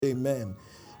Amen.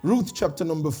 Ruth chapter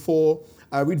number 4,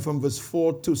 I read from verse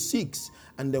 4 to 6,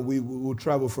 and then we will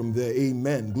travel from there.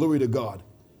 Amen. Glory to God.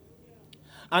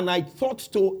 And I thought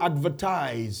to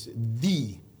advertise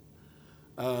thee,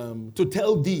 to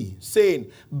tell thee,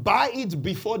 saying, buy it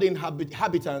before the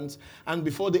inhabitants and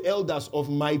before the elders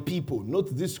of my people.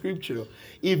 Note this scripture.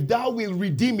 If thou wilt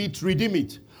redeem it, redeem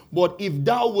it. But if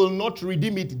thou wilt not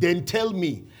redeem it, then tell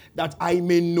me, that I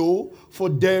may know, for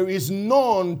there is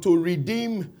none to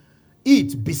redeem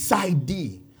it beside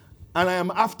thee. And I am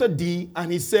after thee.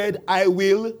 And he said, I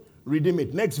will redeem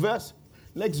it. Next verse.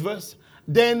 Next verse.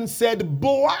 Then said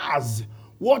Boaz,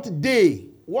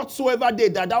 whatsoever day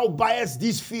that thou buyest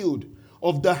this field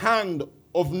of the hand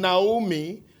of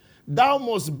Naomi, thou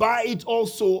must buy it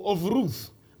also of Ruth,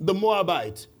 the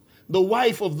Moabite, the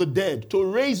wife of the dead, to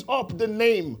raise up the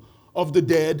name of the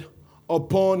dead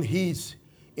upon his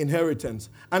inheritance.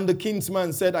 And the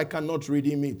kinsman said, I cannot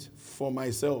redeem it for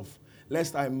myself,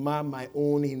 lest I mar my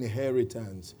own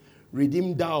inheritance.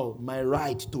 Redeem thou my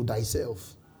right to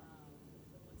thyself,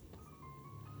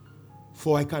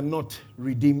 for I cannot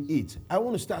redeem it. I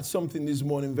want to start something this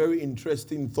morning, very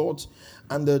interesting thoughts.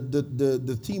 And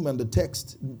the theme and the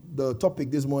text, the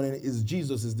topic this morning is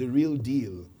Jesus is the real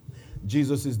deal.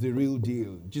 Jesus is the real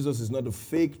deal. Jesus is not a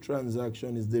fake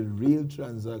transaction, it's the real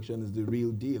transaction, it's the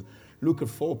real deal. Look at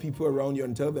 4 people around you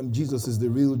and tell them Jesus is the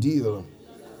real deal.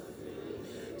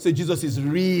 Say Jesus is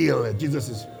real. Jesus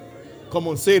is. Come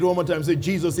on, say it one more time. Say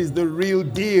Jesus is the real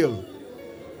deal.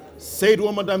 Say it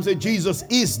one more time. Say Jesus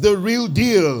is the real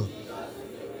deal.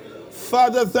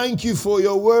 Father, thank you for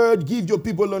your word. Give your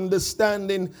people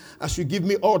understanding as you give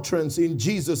me utterance in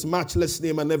Jesus' matchless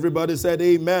name. And everybody said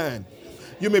amen.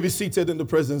 You may be seated in the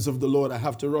presence of the Lord. I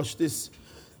have to rush this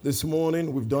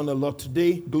morning. We've done a lot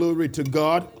today. Glory to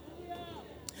God.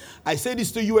 I say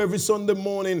this to you every Sunday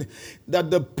morning, that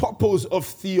the purpose of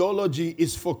theology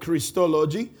is for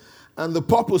Christology, and the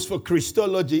purpose for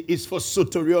Christology is for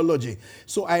soteriology.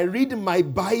 So I read my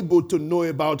Bible to know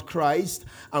about Christ,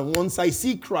 and once I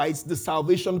see Christ, the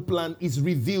salvation plan is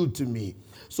revealed to me.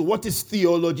 So what is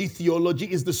theology? Theology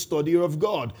is the study of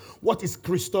God. What is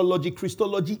Christology?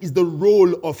 Christology is the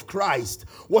role of Christ.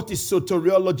 What is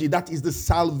soteriology? That is the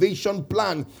salvation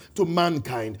plan to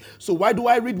mankind. So why do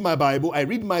I read my Bible? I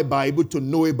read my Bible to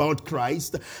know about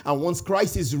Christ. And once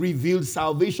Christ is revealed,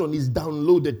 salvation is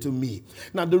downloaded to me.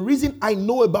 Now the reason I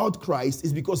know about Christ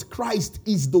is because Christ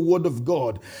is the Word of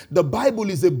God. The Bible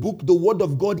is a book. The Word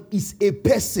of God is a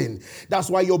person. That's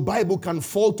why your Bible can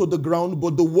fall to the ground,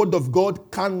 but the Word of God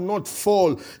cannot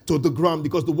fall to the ground,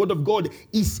 because the Word of God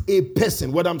is a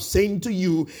person. What I'm saying to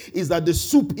you is that the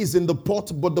soup is in the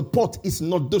pot, but the pot is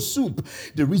not the soup.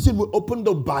 The reason we open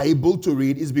the Bible to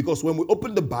read is because when we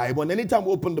open the Bible, and anytime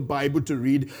we open the Bible to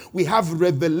read, we have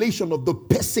revelation of the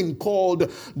person called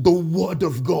the Word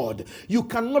of God. You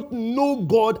cannot know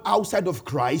God outside of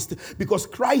Christ, because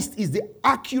Christ is the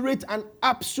accurate and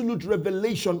absolute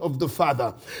revelation of the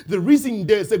Father. The reason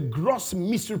there's a gross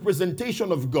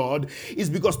misrepresentation of God is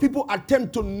because people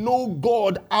attempt to know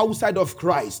God outside of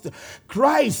Christ.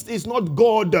 Christ is not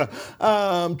God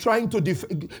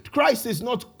Christ is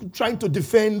not trying to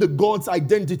defend God's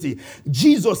identity.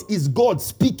 Jesus is God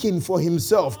speaking for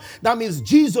himself. That means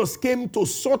Jesus came to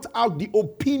sort out the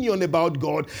opinion about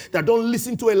God, that don't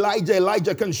listen to Elijah.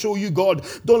 Elijah can show you God.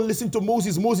 Don't listen to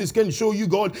Moses. Moses can show you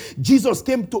God. Jesus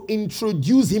came to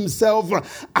introduce himself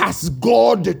as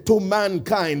God to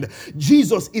mankind.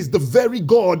 Jesus is the very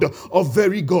God of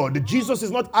very God. Jesus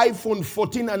is not iPhone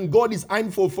 14 and God is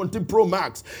iPhone 14 Pro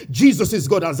Max. Jesus is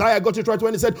God. Isaiah got it right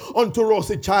when he said, unto us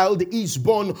a child is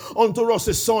born, unto us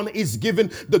a son is given,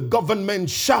 the government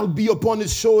shall be upon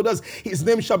his shoulders, his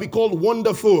name shall be called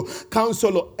Wonderful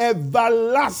Counselor,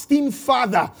 Everlasting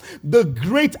Father, the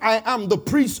great I am, the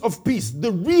Prince of Peace,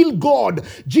 the real God.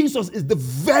 Jesus is the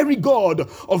very God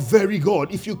of very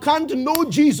God. If you can't know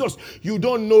Jesus, you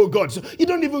don't know God. So you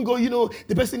don't even go,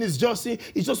 the person is just,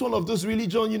 it's just one of those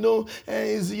religion,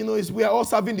 we are all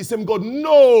serving the same God.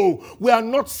 No, we are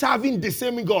not serving the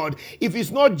same God. If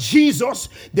it's not Jesus,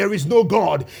 there is no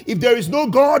God. If there is no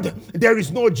God, there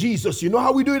is no Jesus. You know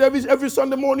how we do it every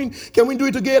Sunday morning? Can we do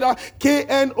it together?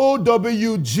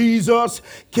 K-N-O-W Jesus,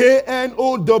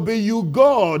 K-N-O-W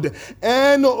God,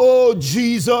 N-O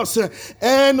Jesus,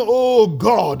 N-O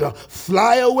God.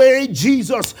 Fly away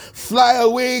Jesus, fly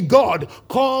away God.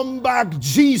 Come back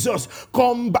Jesus,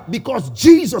 come back, because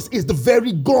Jesus is the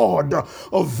very God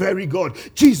of very God.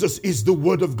 Jesus is the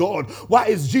Word of God. Why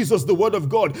is Jesus the Word of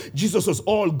God? Jesus was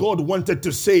all God wanted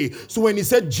to say. So when he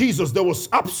said Jesus, there was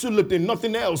absolutely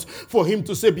nothing else for him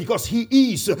to say, because he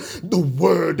is the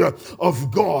Word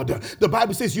of God. The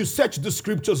Bible says, you search the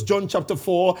scriptures, John chapter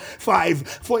 4:5,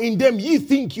 for in them ye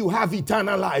think you have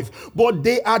eternal life, but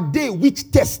they are they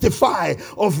which testify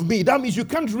of me. That means you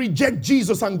can't reject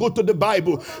Jesus and go to the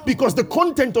Bible, because the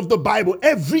content of the Bible,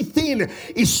 everything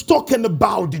is talking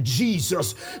about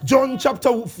Jesus.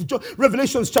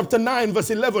 Revelations chapter 9 verse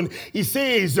 11, he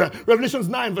says, Revelations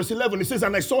 9 verse 11, he says,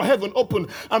 and I saw heaven open,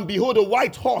 and behold a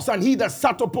white horse, and he that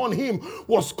sat upon him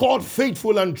was called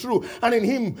Faithful and True, and in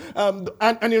him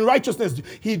and in righteousness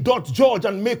he doth judge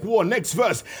and make war. Next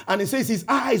verse, and it says his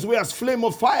eyes were as flame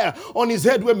of fire, on his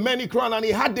head were many crowns, and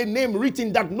he had a name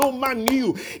written that no man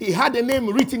knew. He had a name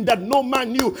written that no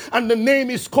man knew, and the name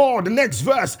is called, the next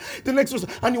verse,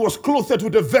 and he was clothed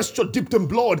with a vesture dipped in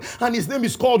blood, and his name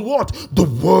is called what? The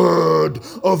Word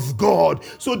of God.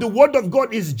 So the Word of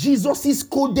God is Jesus'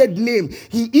 coded name.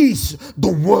 He is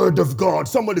the Word of God.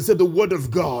 Somebody said the Word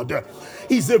of God.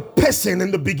 He's a person.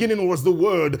 In the beginning was the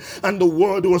Word, and the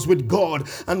Word was with God,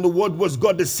 and the Word was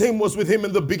God. The same was with him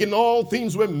in the beginning. All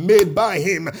things were made by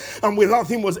him, and without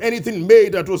him was anything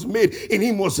made that was made. In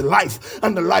him was life,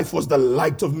 and the life was the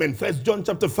light of men. 1 John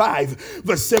chapter 5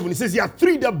 verse 7, it says, there are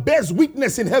three that bears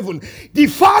witness in heaven: the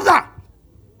Father,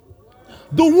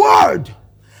 the Word,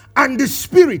 and the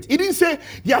Spirit. He didn't say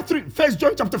there are three. 1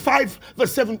 John chapter 5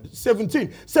 verse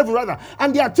 7 rather.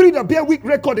 And there are three that bear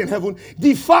record in heaven: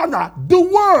 the Father, the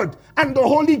Word, and the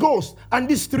Holy Ghost. And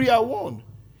these three are one.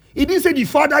 He didn't say the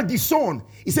Father, the Son.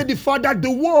 He said the Father,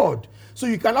 the Word. So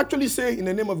you can actually say in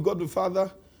the name of God the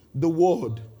Father, the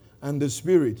Word, and the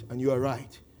Spirit, and you are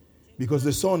right. Because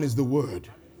the Son is the Word.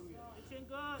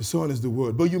 The Son is the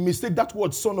Word. But you mistake that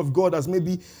word Son of God as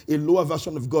maybe a lower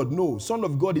version of God. No, Son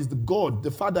of God is the God. The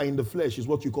Father in the flesh is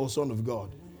what you call Son of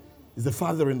God. It's the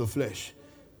Father in the flesh.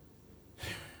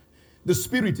 The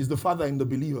Spirit is the Father in the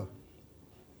believer.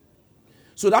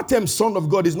 So that term Son of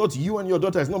God is not you and your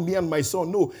daughter. It's not me and my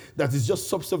son. No, that is just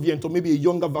subservient or maybe a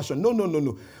younger version. No.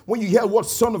 When you hear what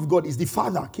Son of God is, the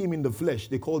Father came in the flesh.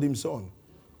 They called him Son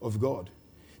of God.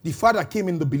 The Father came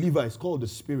in the believer. It's called the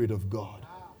Spirit of God.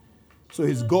 So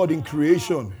he's God in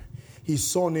creation, his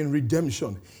Son in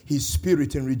redemption, his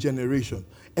Spirit in regeneration.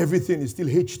 Everything is still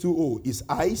H2O. It's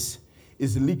ice,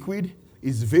 it's liquid,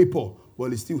 it's vapor.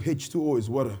 Well, it's still H2O, is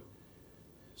water.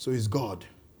 So he's God.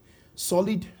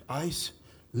 Solid, ice,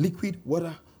 liquid,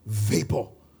 water, vapor,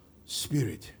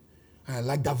 Spirit. And I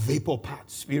like that vapor part,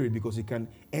 Spirit, because it can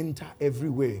enter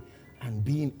everywhere and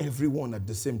be in everyone at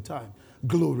the same time.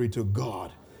 Glory to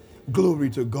God. Glory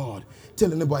to God.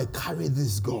 Tell anybody, I carry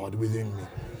this God within me.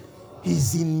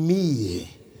 He's in me.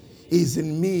 He's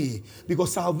in me.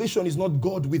 Because salvation is not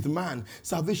God with man.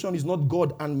 Salvation is not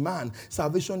God and man.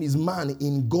 Salvation is man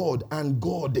in God and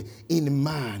God in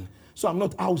man. So I'm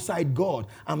not outside God.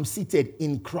 I'm seated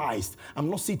in Christ. I'm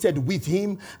not seated with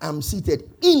him. I'm seated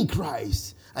in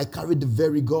Christ. I carry the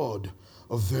very God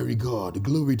of very God.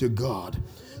 Glory to God.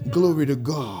 Glory to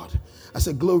God. I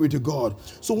said, glory to God.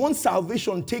 So once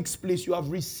salvation takes place, you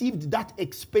have received that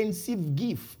expensive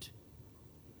gift.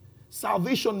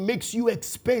 Salvation makes you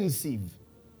expensive.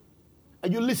 Are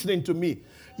you listening to me?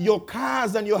 Your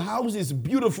cars and your houses,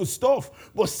 beautiful stuff.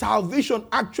 But salvation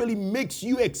actually makes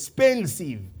you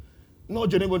expensive.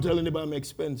 Not your neighbor tell anybody I'm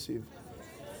expensive.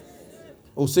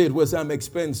 Oh, say it, well, say I'm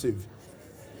expensive.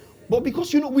 But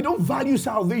because, we don't value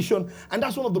salvation, and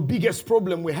that's one of the biggest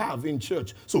problems we have in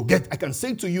church. So I can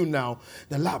say to you now,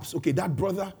 the laps, okay, that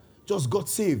brother just got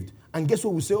saved. And guess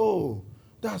what we say? Oh,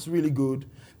 that's really good.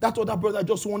 That other brother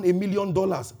just won $1 million.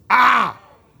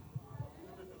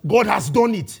 God has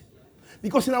done it.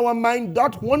 Because in our mind,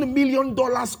 that $1 million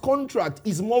contract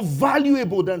is more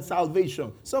valuable than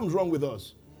salvation. Something's wrong with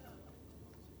us.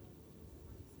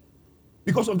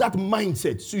 Because of that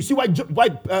mindset. So you see why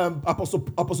Apostle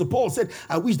Paul said,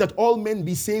 I wish that all men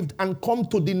be saved and come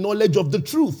to the knowledge of the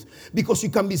truth. Because you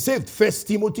can be saved. 1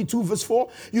 Timothy 2 verse 4.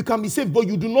 You can be saved, but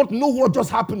you do not know what just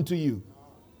happened to you.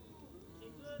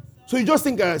 So you just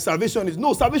think salvation is...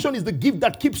 No, salvation is the gift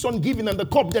that keeps on giving and the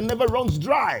cup that never runs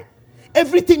dry.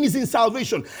 Everything is in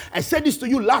salvation. I said this to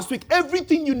you last week.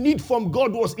 Everything you need from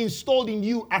God was installed in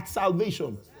you at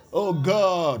salvation. Oh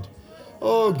God.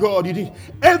 Oh God, you did.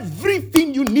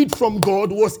 Everything you need from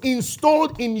God was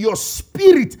installed in your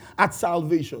spirit at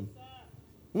salvation.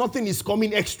 Nothing is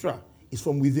coming extra. It's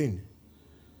from within.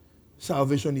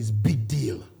 Salvation is big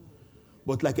deal.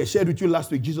 But like I shared with you last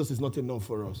week, Jesus is not enough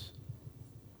for us.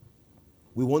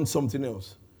 We want something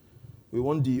else. We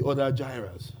want the other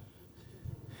gyras.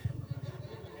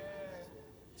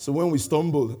 So when we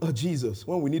stumble, oh Jesus,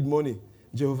 when we need money,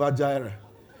 Jehovah Jireh.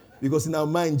 Because in our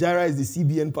mind, Jireh is the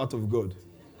CBN part of God.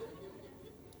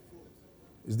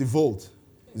 It's the vault.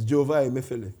 It's Jehovah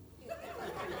Emefele.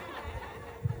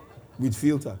 With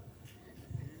filter.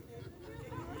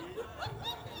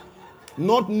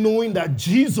 Not knowing that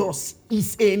Jesus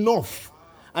is enough.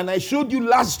 And I showed you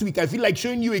last week, I feel like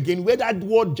showing you again, where that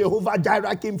word Jehovah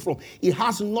Jireh came from. It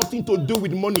has nothing to do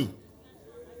with money.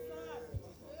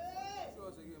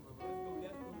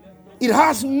 It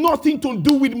has nothing to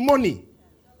do with money.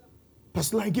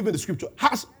 Pastor Line, given the scripture,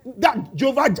 has that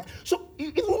Jehovah. So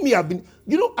even me,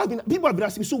 people have been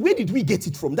asking me, so where did we get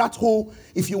it from? That whole,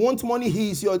 if you want money, he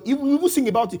is your, we will sing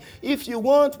about it. If you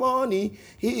want money,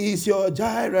 he is your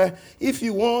Jireh. If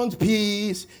you want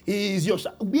peace, he is your.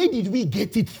 Where did we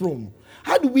get it from?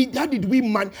 How did we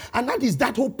and that is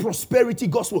that whole prosperity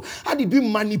gospel. How did we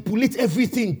manipulate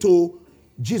everything to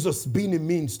Jesus being a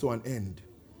means to an end?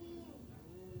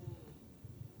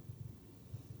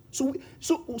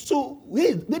 So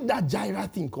where did that Jireh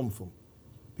thing come from?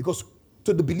 Because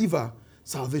to the believer,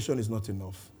 salvation is not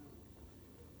enough.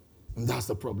 And that's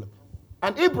the problem.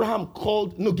 And Abraham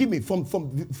called,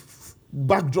 from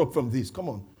backdrop from this, come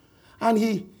on. And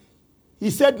he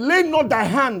said, lay not thy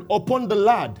hand upon the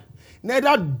lad,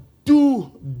 neither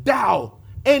do thou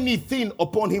anything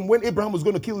upon him, when Abraham was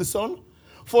going to kill his son.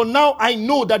 For now I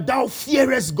know that thou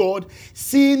fearest God,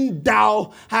 seeing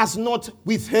thou hast not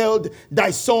withheld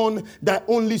thy son, thy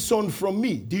only son from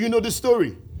me. Do you know the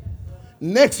story?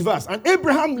 Next verse. And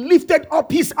Abraham lifted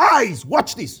up his eyes.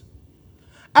 Watch this.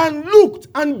 And looked,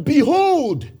 and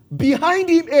behold, behind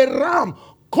him a ram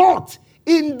caught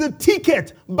in the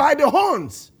thicket by the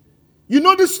horns. You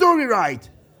know the story, right?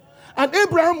 And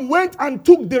Abraham went and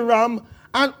took the ram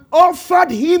and offered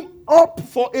him up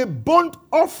for a burnt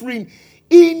offering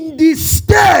in the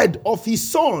stead of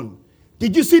his son.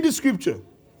 Did you see the scripture?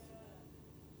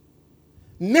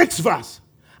 Next verse.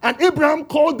 And Abraham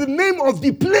called the name of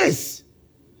the place.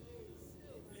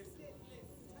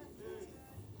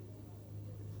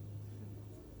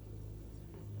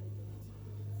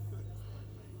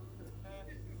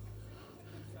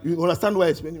 You understand why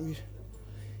it's explaining?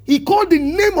 He called the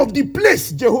name of the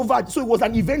place Jehovah. So it was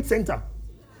an event center.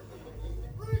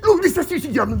 Look,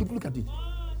 look at it.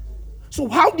 So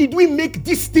how did we make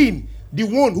this thing the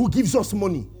one who gives us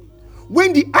money?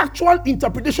 When the actual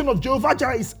interpretation of Jehovah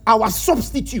Jireh is our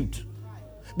substitute.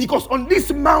 Because on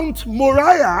this Mount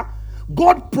Moriah,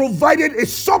 God provided a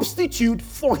substitute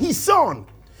for his son.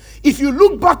 If you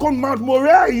look back on Mount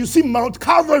Moriah, you see Mount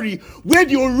Calvary, where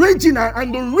the original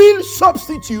and the real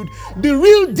substitute, the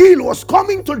real deal, was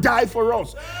coming to die for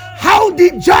us. How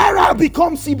did Jireh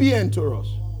become CBN to us?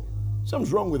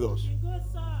 Something's wrong with us.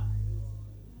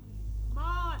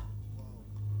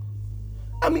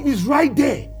 I mean, it's right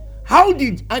there. And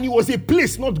it was a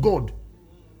place, not God.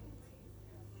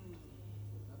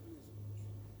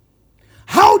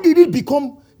 How did it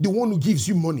become the one who gives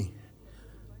you money?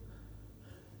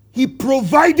 He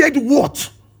provided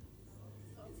what?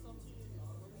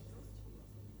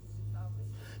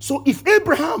 So if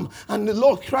Abraham and the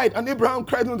Lord cried, and Abraham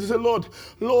cried unto the Lord,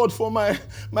 Lord, for my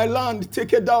land,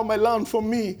 take it down my land from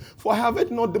me, for I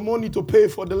have not the money to pay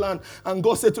for the land. And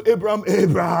God said to Abraham,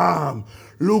 Abraham,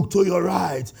 look to your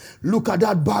right. Look at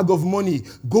that bag of money.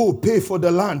 Go pay for the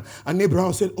land. And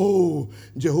Abraham said, oh,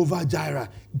 Jehovah Jireh.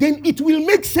 Then it will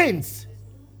make sense.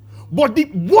 But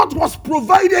what was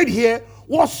provided here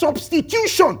was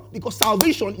substitution, because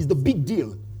salvation is the big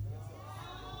deal.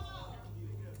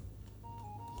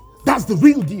 That's the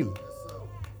real deal.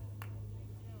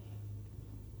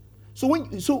 So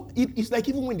it's like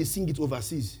even when they sing it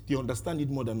overseas, they understand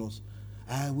it more than us.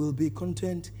 I will be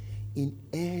content in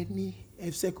any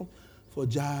second, for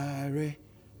Jireh,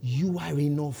 you are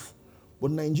enough.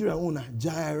 But Nigeria owner,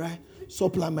 Jireh,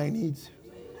 supply my needs.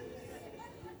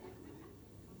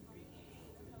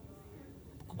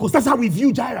 Because that's how we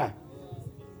view Jireh.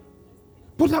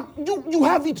 But you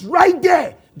have it right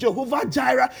there. Jehovah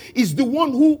Jireh is the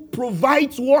one who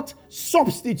provides what?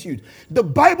 Substitute. The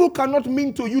Bible cannot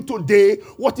mean to you today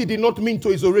what it did not mean to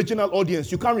its original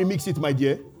audience. You can't remix it, my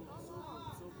dear.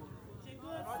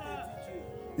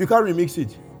 You can't remix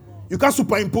it. You can't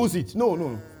superimpose it.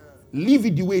 No. Leave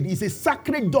it the way it is. It's a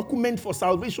sacred document for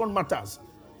salvation matters.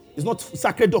 It's not a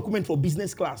sacred document for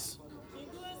business class.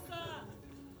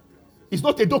 It's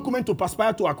not a document to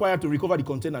perspire, to acquire, to recover the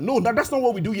container. No, that's not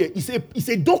what we do here. It's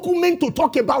a document to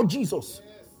talk about Jesus.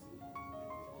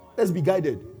 Let's be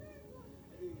guided.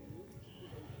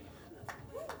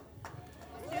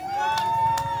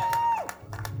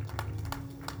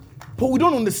 But we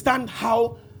don't understand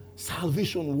how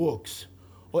salvation works.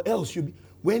 Or else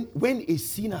When a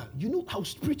sinner, I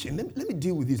was preaching. Let me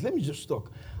deal with this. Let me just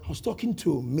talk. I was talking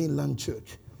to a mainland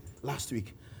church last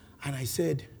week, and I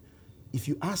said, if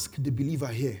you ask the believer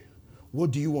here,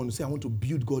 what do you want to say? I want to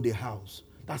build God a house.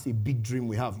 That's a big dream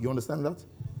we have. You understand that?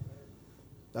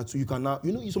 That's so you can now,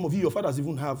 some of you, your fathers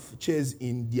even have chairs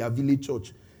in their village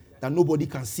church that nobody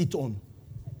can sit on.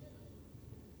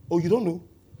 Oh, you don't know?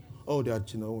 Oh,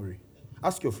 don't worry.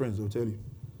 Ask your friends, they'll tell you.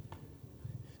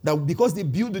 That because they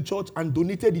built the church and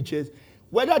donated the chairs,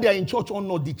 whether they are in church or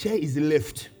not, the chair is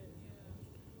left.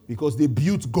 Because they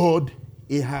built God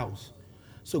a house.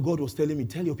 So God was telling me,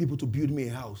 tell your people to build me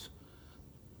a house.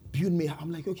 Build me.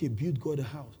 I'm like, okay, build God a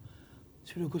house.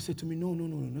 So God said to me, no,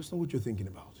 that's not what you're thinking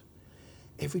about.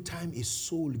 Every time a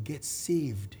soul gets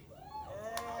saved,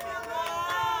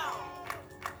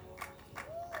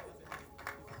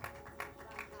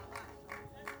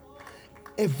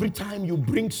 every time you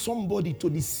bring somebody to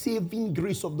the saving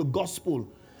grace of the gospel,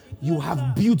 you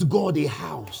have built God a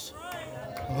house.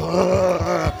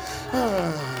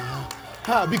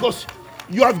 Because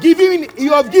you have given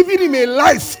him a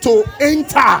life to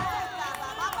enter.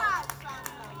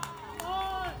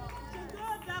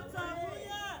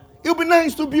 It would be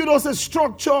nice to build us a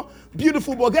structure,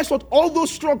 beautiful, but guess what? All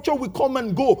those structures will come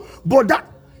and go. But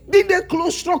did they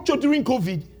close structure during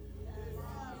COVID?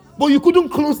 But you couldn't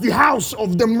close the house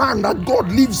of the man that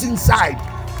God lives inside.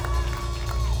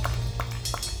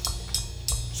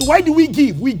 So why do we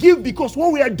give? We give because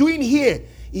what we are doing here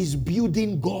is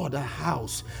building God a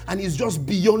house. And it's just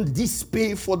beyond this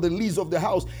pay for the lease of the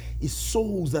house. It's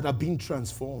souls that are being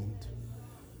transformed.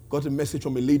 Got a message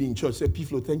from a lady in church. Said,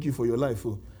 Piflo, thank you for your life.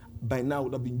 By now, I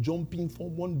would have been jumping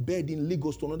from one bed in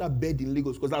Lagos to another bed in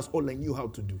Lagos because that's all I knew how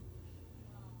to do.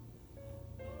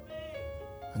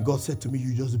 And God said to me,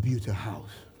 you just built a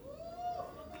house.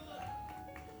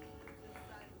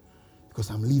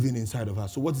 Because I'm living inside of her.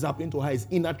 So what's happening to her is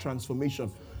inner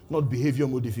transformation, not behavior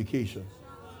modification.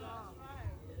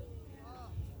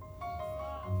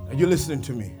 Are you listening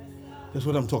to me? That's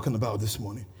what I'm talking about this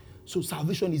morning. So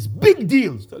salvation is big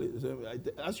deal.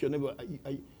 Ask your neighbor,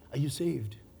 are you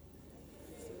saved?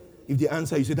 If the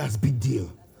answer, you say, that's big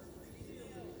deal.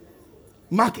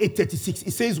 Mark 8:36,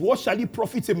 it says, what shall it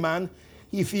profit a man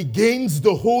if he gains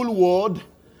the whole world?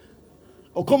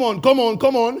 Oh, come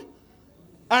on.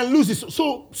 And loses.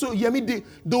 So hear me,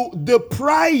 the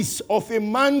price of a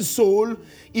man's soul,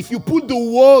 if you put the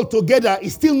world together,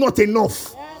 is still not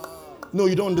enough. No,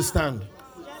 you don't understand.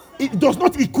 It does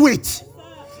not equate.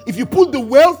 If you put the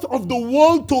wealth of the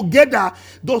world together,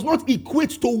 does not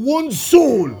equate to one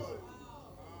soul.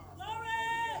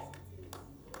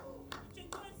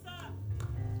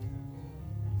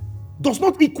 Does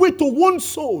not equate to one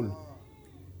soul.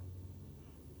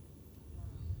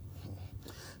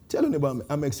 Tell anybody,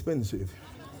 I'm expensive.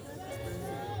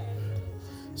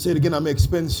 Say it again, I'm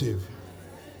expensive.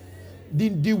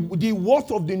 The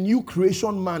worth of the new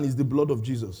creation man is the blood of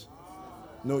Jesus.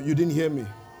 No, you didn't hear me.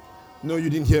 No,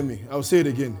 you didn't hear me. I'll say it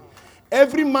again.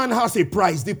 Every man has a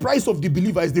price. The price of the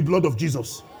believer is the blood of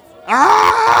Jesus.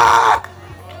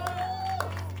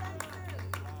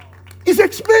 It's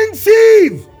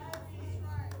expensive.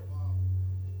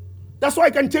 That's why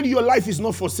I can tell you your life is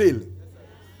not for sale.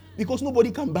 Because nobody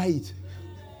can buy it.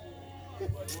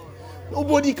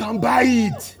 Nobody can buy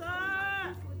it.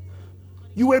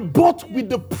 You were bought with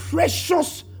the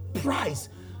precious price,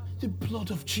 the blood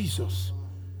of Jesus.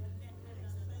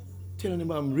 Tell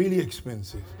them I'm really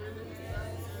expensive.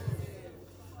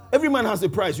 Every man has a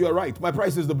price. You are right. My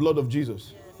price is the blood of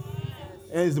Jesus.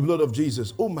 And it's the blood of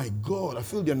Jesus. Oh my God, I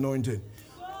feel the anointing.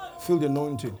 Feel the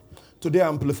anointing. Today I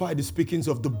amplify the speakings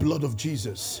of the blood of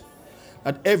Jesus.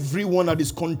 That everyone that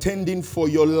is contending for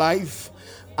your life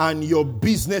and your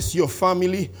business, your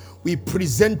family, we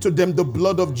present to them the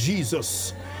blood of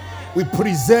Jesus. We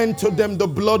present to them the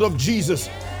blood of Jesus.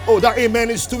 Oh, that amen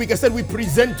is too weak. I said we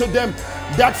present to them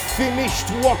that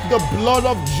finished work, the blood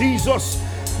of Jesus.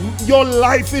 Your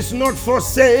life is not for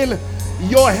sale.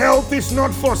 Your health is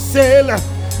not for sale.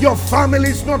 Your family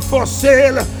is not for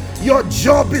sale. Your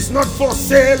job is not for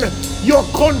sale. Your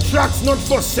contract's not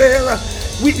for sale.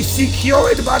 We secure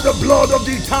it by the blood of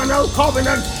the eternal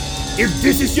covenant. If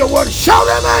this is your word, shout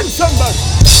amen, somebody.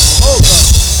 Oh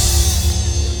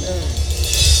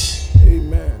God.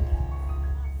 Amen.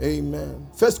 Amen.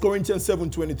 1 Corinthians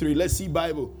 7:23. Let's see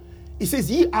Bible. It says,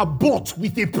 ye are bought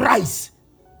with a price.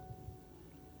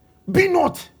 Be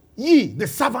not ye the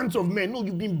servants of men. No,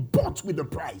 you've been bought with a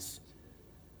price.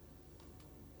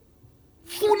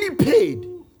 Fully paid.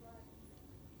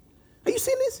 Are you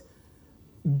seeing this?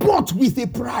 Bought with a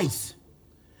price.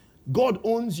 God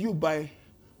owns you by,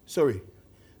 let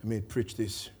me preach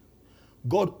this.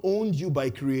 God owned you by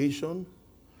creation,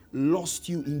 lost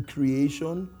you in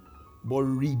creation, but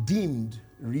redeemed,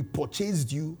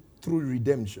 repurchased you through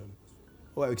redemption.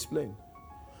 Oh, I explain.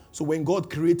 So when God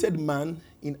created man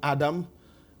in Adam,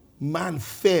 man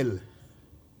fell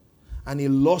and he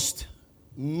lost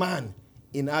man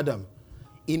in Adam.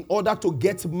 In order to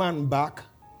get man back,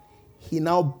 he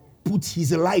now put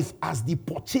his life as the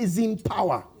purchasing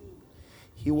power.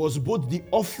 He was both the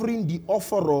offering, the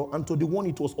offerer, and to the one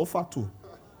it was offered to.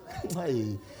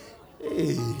 Hey.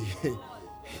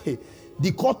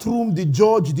 The courtroom, the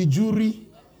judge, the jury,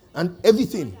 and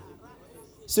everything.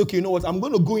 Say, okay, you know what? I'm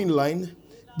going to go in line.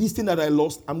 This thing that I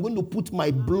lost, I'm going to put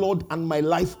my blood and my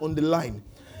life on the line.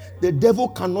 The devil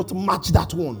cannot match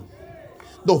that one.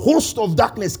 The host of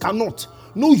darkness cannot.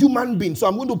 No human being. So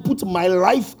I'm going to put my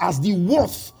life as the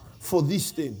worth for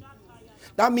this thing.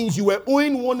 That means you were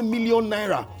owing 1 million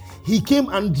naira. He came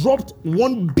and dropped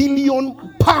 1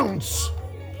 billion pounds.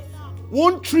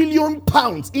 1 trillion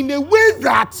pounds. In a way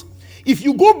that if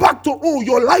you go back to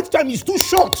your lifetime is too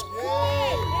short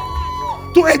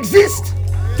to exist,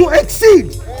 to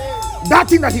exceed that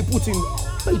thing that he put in.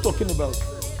 What are you talking about?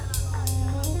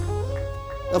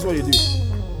 That's what you do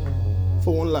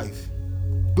for one life.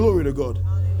 Glory to God.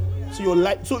 So your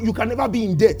life, so you can never be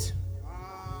in debt.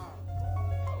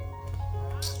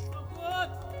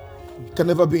 You can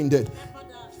never be in debt.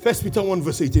 1 Peter 1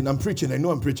 verse 18. I'm preaching. I know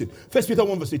I'm preaching. 1 Peter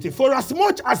 1 verse 18. For as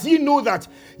much as ye know that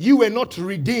you were not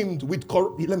redeemed with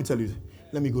let me tell you.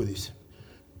 Let me go this.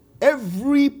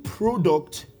 Every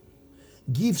product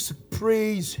gives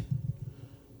praise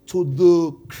to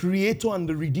the creator and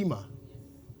the redeemer.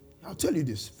 I'll tell you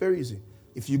this. Very easy.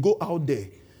 If you go out there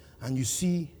and you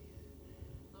see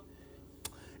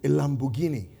a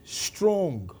Lamborghini,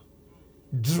 strong,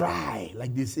 dry,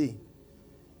 like they say,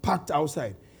 parked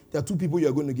outside, there are two people you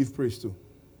are going to give praise to. You're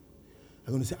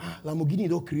going to say, Lamborghini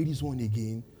don't create this one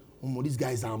again. Oh, these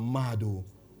guys are mad. Oh.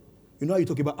 You know how you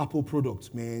talk about Apple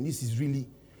products, man. This is really,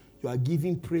 you are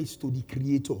giving praise to the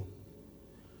creator.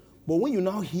 But when you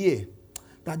now hear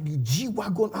that the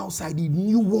G-Wagon outside, the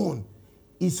new one,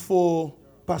 is for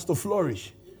Pastor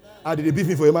Flourish. Did they beat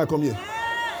me for him? I come here.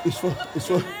 It's for,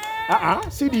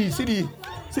 see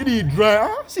the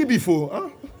dry, see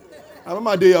before, I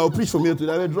remember day I'll preach from here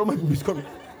today. I draw my people coming.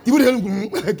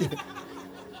 Okay.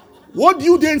 What do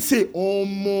you then say?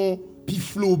 Omo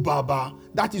Piflo Baba.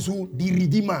 That is who? The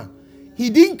Redeemer. He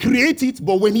didn't create it,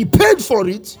 but when he paid for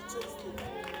it,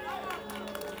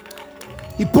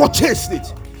 he purchased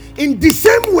it. In the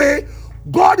same way,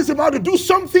 God is about to do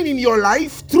something in your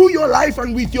life, through your life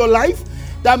and with your life,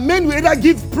 that men will either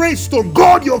give praise to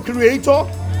God, your creator,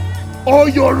 or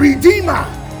your Redeemer.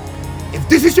 If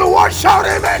this is your word, shout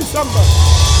amen, somebody.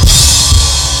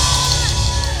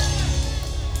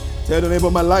 Tell the neighbor,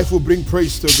 my life will bring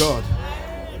praise to God.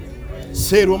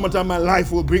 Say it one more time, my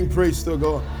life will bring praise to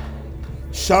God.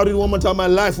 Shout it one more time, my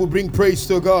life will bring praise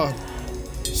to God.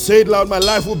 Say it loud, my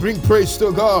life will bring praise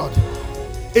to God.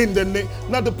 In the name.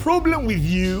 Now the problem with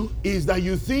you is that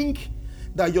you think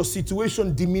that your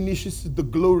situation diminishes the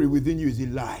glory within you. Is a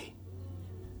lie.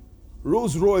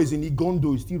 Rolls Royce in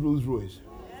Igondo is still Rolls Royce.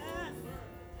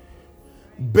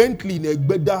 Bentley in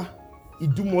Egbeda,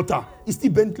 Idumota, is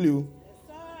still Bentley.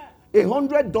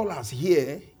 $100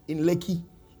 here in Lekki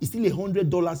is still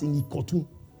 $100 in Ikotun.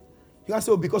 You can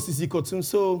say, because it's Ikotun,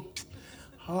 so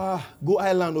go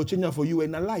island or change for you.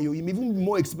 And a lie, it may even be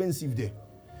more expensive there.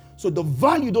 So the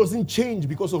value doesn't change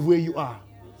because of where you are.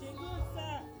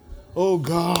 Oh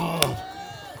God.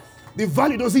 The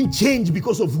value doesn't change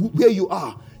because of where you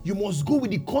are. You must go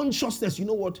with the consciousness. You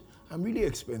know what? I'm really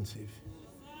expensive.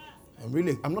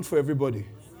 I'm not for everybody.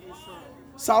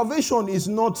 Salvation is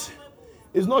not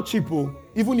cheap.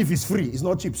 Even if it's free, it's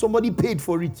not cheap. Somebody paid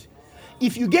for it.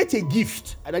 If you get a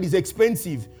gift that is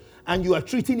expensive and you are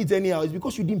treating it anyhow, it's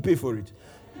because you didn't pay for it.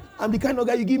 I'm the kind of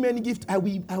guy, you give me any gift, I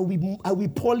will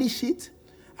polish it.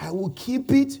 I will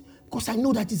keep it because I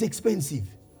know that it's expensive.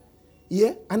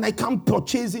 Yeah? And I can't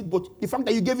purchase it, but the fact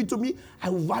that you gave it to me, I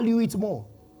will value it more.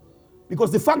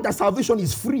 Because the fact that salvation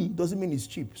is free doesn't mean it's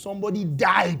cheap. Somebody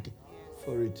died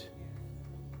for it.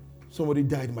 Somebody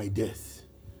died my death.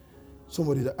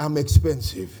 I'm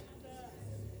expensive.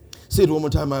 Say it one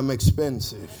more time, I'm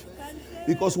expensive.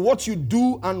 Because what you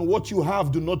do and what you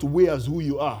have do not weigh as who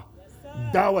you are.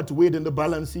 Thou art weighed in the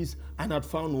balances and art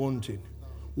found wanting.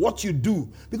 What you do,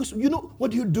 because you know,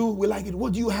 what you do, we like it.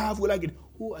 What do you have, we like it.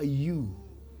 Who are you?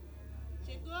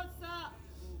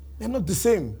 They're not the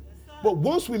same. But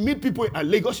once we meet people at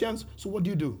Lagosians, so what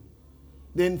do?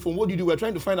 Then from what you do, we're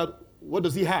trying to find out, what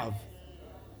does he have?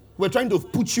 We're trying to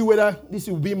put you whether this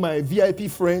will be my VIP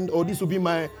friend or this will be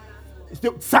my... They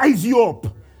size you up.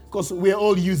 Because we're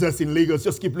all users in Lagos.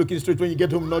 Just keep looking straight. When you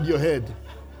get home, nod your head.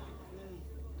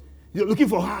 You're looking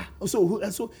for her.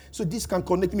 So this can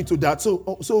connect me to that. So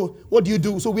what do you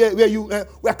do? So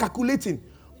we're calculating.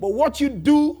 But what you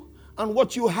do and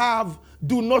what you have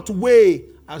do not weigh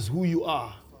as who you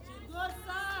are.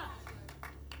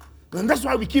 And that's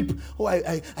why we keep,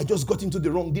 I just got into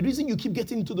the wrong. The reason you keep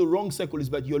getting into the wrong circle is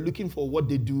that you're looking for what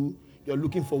they do. You're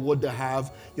looking for what they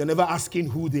have. You're never asking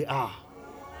who they are.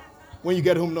 When you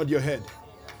get home, nod your head.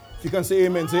 If you can say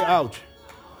amen, say ouch.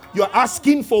 You're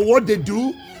asking for what they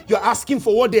do. You're asking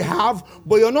for what they have.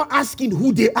 But you're not asking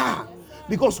who they are.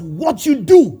 Because what you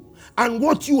do and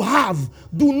what you have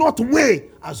do not weigh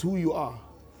as who you are.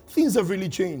 Things have really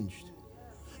changed.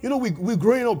 You know, we're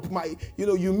growing up.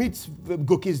 You meet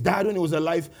Goke's dad when he was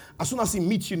alive. As soon as he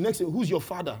meets you, next thing, who's your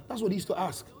father? That's what he used to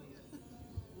ask.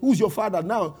 Who's your father?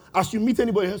 Now, as you meet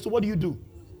anybody else, so what do you do?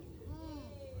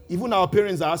 Even our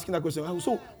parents are asking that question.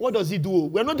 So what does he do?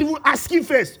 We're not even asking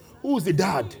first. Who's the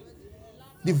dad?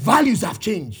 The values have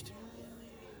changed.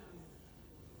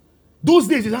 Those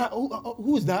days,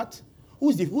 who is that?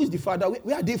 Who's the father?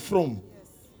 Where are they from?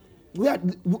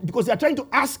 Because they are trying to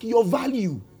ask your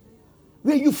value.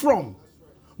 Where are you from?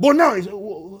 But now,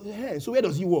 so where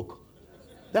does he work?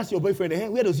 That's your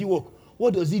boyfriend. Where does he work?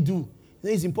 What does he do?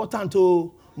 It's important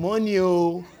to money.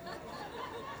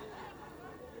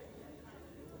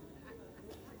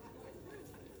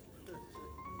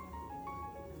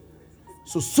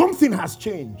 So something has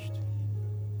changed.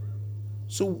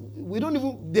 So we don't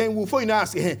even, then before you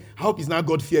ask, I hope he's not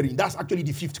God-fearing. That's actually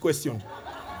the 5th question.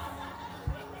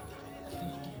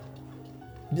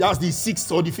 That's the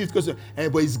 6th or the 5th question.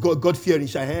 But it's God-fearing.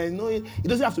 No, it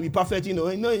doesn't have to be perfect,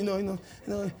 No.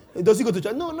 Does he go to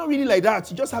church? No, not really like that.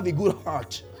 You just have a good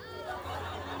heart.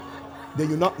 Then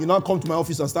you now come to my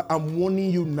office and start, I'm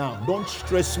warning you now. Don't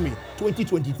stress me.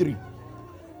 2023.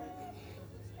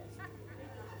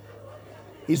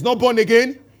 He's not born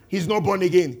again. He's not born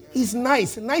again. He's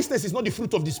nice. Niceness is not the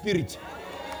fruit of the Spirit.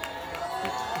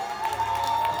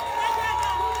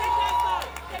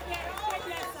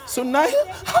 So nice.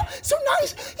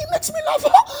 He makes me laugh.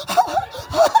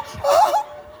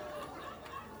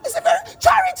 It's a very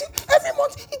charity. Every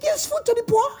month he gives food to the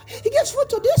poor. He gives food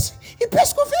to this. He pays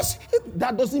school fees.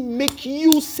 That doesn't make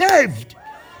you saved.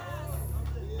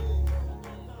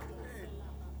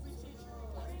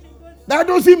 That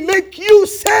doesn't make you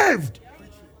saved.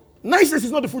 Niceness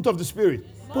is not the fruit of the Spirit.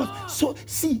 But so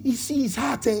see his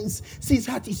heart, see his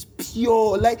heart is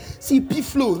pure. Like see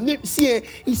flow. See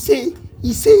he say,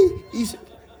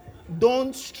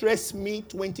 don't stress me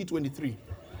 2023.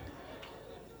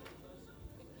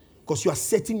 Because you are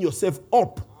setting yourself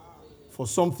up for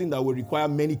something that will require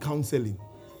many counseling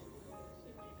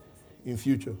in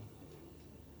future.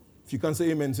 If you can't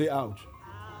say amen, say ouch.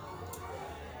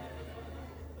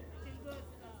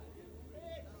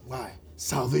 Why?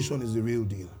 Salvation is the real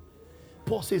deal.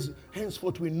 Paul says,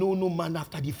 henceforth we know no man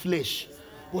after the flesh,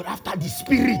 but after the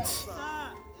Spirit.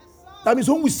 That means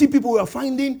when we see people we are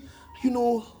finding,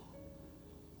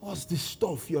 what's the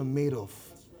stuff you're made of?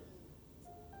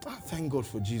 Thank God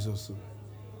for Jesus.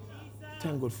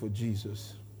 Thank God for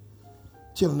Jesus.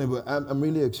 Tell neighbor, I'm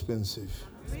really expensive.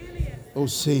 Oh,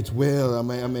 say it well,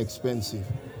 I'm expensive.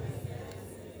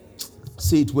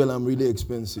 Say it well, I'm really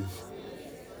expensive.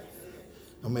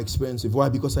 I'm expensive. Why?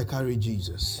 Because I carry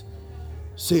Jesus.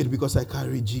 Say it, because I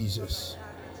carry Jesus.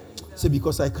 Say,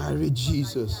 because I carry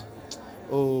Jesus.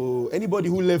 Oh, anybody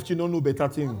who left you don't know better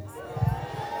thing.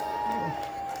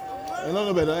 I don't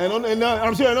know better.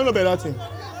 I'm sure I don't know better thing.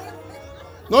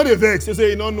 Not a vex. You say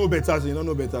you don't know better thing. You don't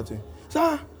know better thing.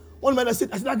 Sir, one man I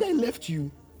said, that guy left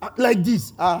you like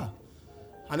this. An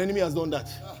enemy has done that.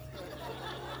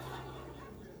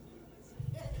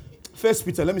 1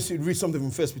 Peter, let me read something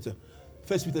from 1 Peter.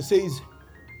 1 Peter says,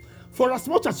 for as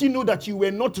much as you know that you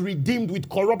were not redeemed with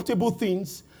corruptible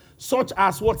things, such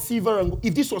as what silver and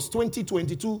if this was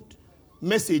 2022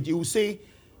 message, it would say,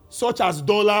 such as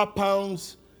dollar,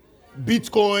 pounds,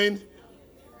 Bitcoin.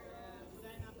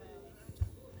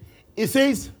 It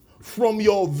says, from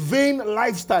your vain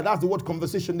lifestyle, that's the word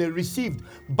conversation they received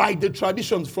by the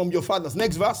traditions from your fathers.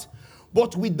 Next verse.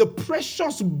 But with the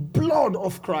precious blood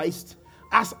of Christ,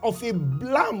 as of a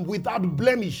lamb without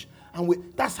blemish.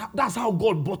 And that's how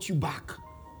God brought you back.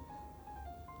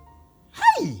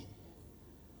 Hey!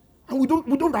 And we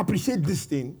don't appreciate this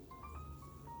thing.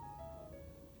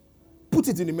 Put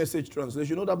it in the Message translation.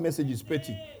 You know that message is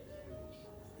petty.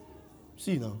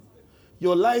 See now.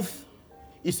 Your life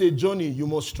is a journey you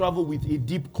must travel with a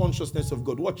deep consciousness of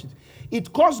God. Watch it.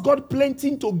 It costs God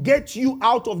plenty to get you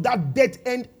out of that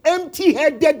dead-end,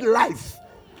 empty-headed life.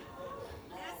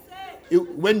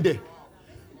 It went there.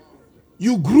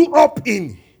 You grew up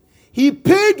in. He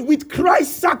paid with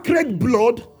Christ's sacred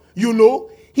blood, you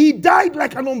know. He died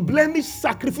like an unblemished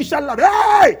sacrificial lamb.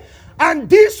 Hey! And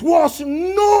this was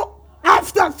no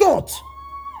afterthought.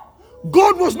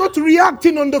 God was not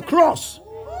reacting on the cross.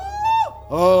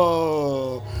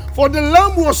 Oh, for the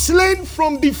lamb was slain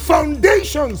from the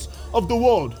foundations of the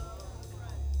world.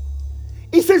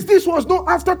 He says this was no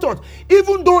afterthought.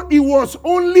 Even though it was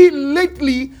only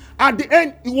lately at the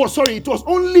end, even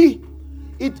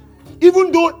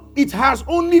though it has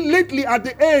only lately at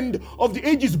the end of the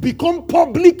ages become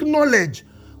public knowledge,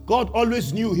 God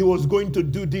always knew he was going to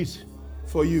do this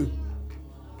for you.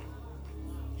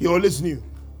 He always knew.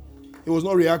 He was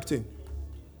not reacting.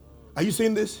 Are you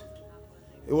saying this?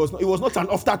 It was not an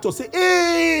afterthought. Say,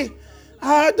 hey,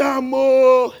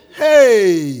 Adamo,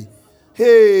 hey,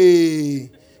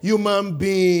 human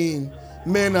being,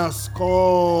 men has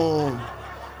come.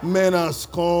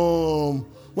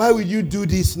 Why will you do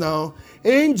this now?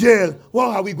 Angel,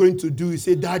 what are we going to do? He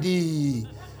said, Daddy,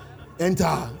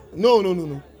 enter.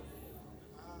 No.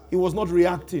 He was not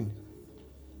reacting.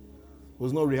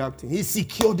 He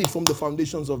secured it from the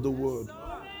foundations of the world.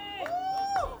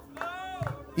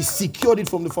 He secured it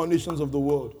from the foundations of the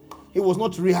world. He was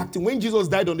not reacting. When Jesus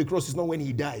died on the cross, it's not when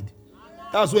he died.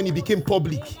 That's when he became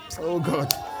public. Oh,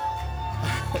 God.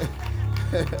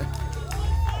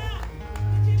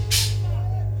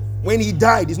 When he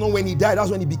died, it's not when he died.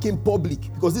 That's when he became public.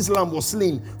 Because this lamb was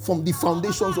slain from the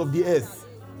foundations of the earth.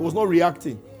 He was not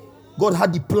reacting. God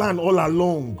had the plan all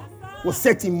along. Was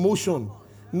set in motion.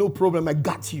 No problem, I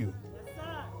got you.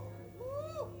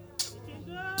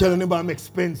 Tell your neighbor I'm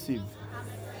expensive.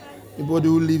 Anybody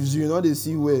who leaves you, not they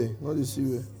see where. 1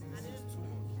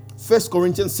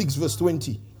 Corinthians 6 verse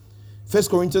 20. 1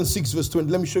 Corinthians 6 verse 20.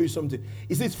 Let me show you something.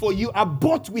 It says, for you are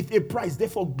bought with a price.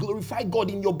 Therefore glorify God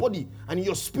in your body and in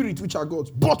your spirit, which are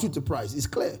God's. Bought with a price. It's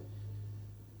clear.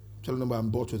 Tell your neighbor I'm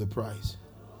bought with a price.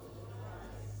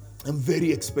 I'm very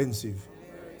expensive.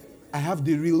 I have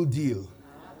the real deal.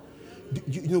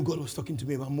 You know, God was talking to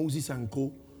me about Moses and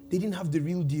Co. They didn't have the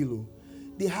real deal.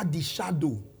 They had the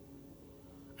shadow.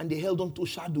 And they held on to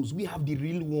shadows. We have the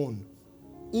real one.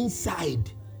 Inside.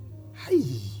 Hi.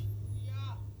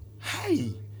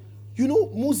 You know,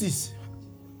 Moses,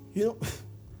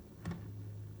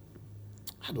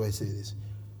 how do I say this?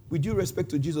 With due respect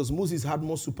to Jesus, Moses had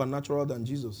more supernatural than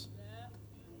Jesus.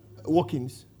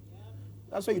 Workings.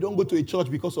 That's why you don't go to a church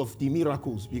because of the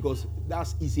miracles, because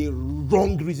that is a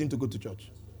wrong reason to go to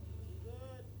church.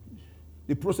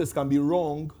 The process can be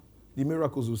wrong, the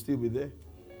miracles will still be there.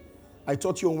 I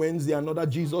taught you on Wednesday another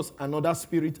Jesus, another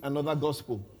spirit, another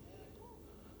gospel.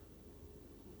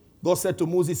 God said to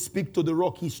Moses, speak to the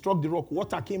rock. He struck the rock.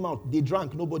 Water came out. They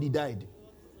drank. Nobody died.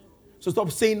 So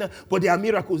stop saying that, but there are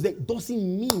miracles. That doesn't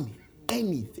mean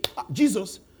anything.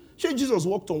 Jesus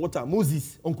walked on water.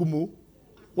 Moses, Uncle Mo,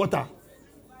 water.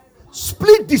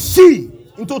 Split the sea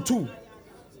into two.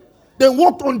 Then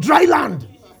walked on dry land.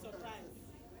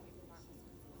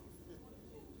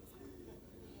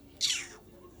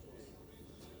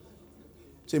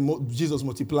 Say, Jesus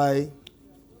multiply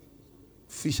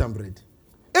fish and bread.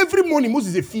 Every morning,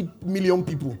 Moses feed million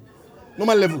people.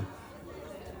 Normal level.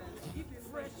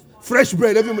 Fresh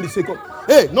bread. Every morning say,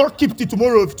 hey, not keep it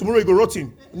tomorrow. If tomorrow you go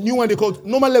rotten. New one they call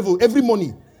normal level. Every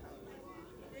morning.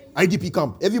 IDP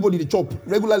camp. Everybody they chop.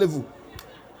 Regular level.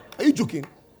 Are you joking?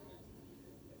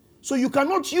 So you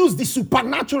cannot use the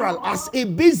supernatural as a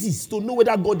basis to know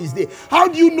whether God is there. How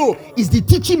do you know? It's the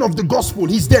teaching of the gospel.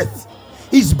 His death.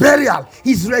 His burial.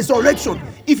 His resurrection.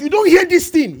 If you don't hear this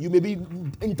thing, you may be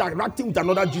interacting with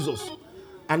another Jesus,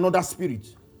 another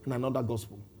spirit, and another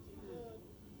gospel.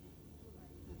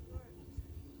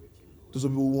 Those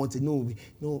people who want to know,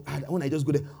 when I just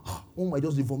go there, I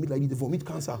just vomit like this, they vomit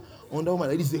cancer. On that one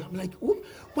like this, I'm like,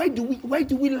 why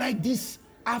do we like this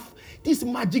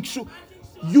magic show?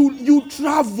 You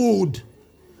traveled,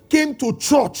 came to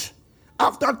church.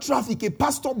 After traffic, a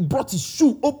pastor brought his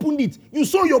shoe, opened it. You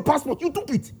saw your passport, you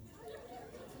took it.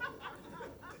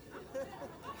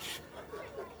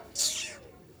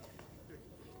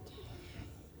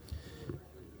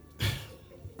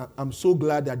 I'm so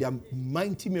glad that there are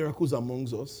mighty miracles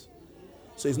amongst us.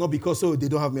 So it's not because they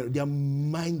don't have miracles. They are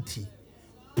mighty,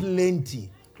 plenty.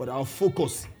 But our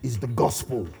focus is the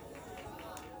gospel.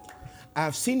 I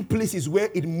have seen places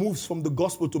where it moves from the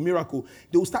gospel to miracle.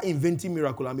 They will start inventing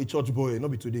miracle. I'm a church boy,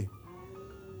 not be today.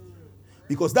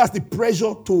 Because that's the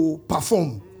pressure to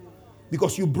perform.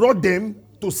 Because you brought them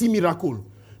to see miracle.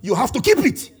 You have to keep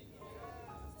it.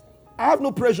 I have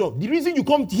no pressure. The reason you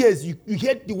come here is you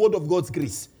hear the word of God's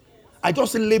grace. I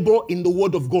just labor in the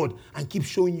word of God and keep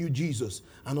showing you Jesus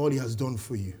and all he has done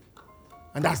for you.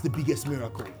 And that's the biggest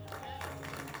miracle.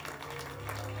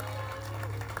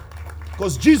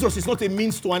 Because Jesus is not a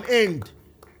means to an end.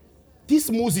 This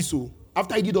Moses,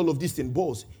 after he did all of this thing,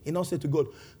 boss, he now said to God,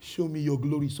 show me your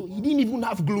glory. So he didn't even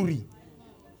have glory.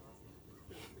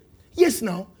 Yes,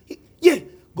 now.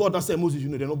 God now said, Moses,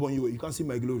 they're not born you. You can't see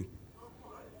my glory.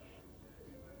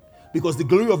 Because the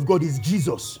glory of God is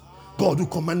Jesus. God who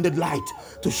commanded light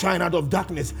to shine out of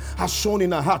darkness has shone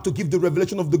in our heart to give the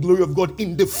revelation of the glory of God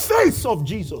in the face of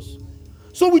Jesus.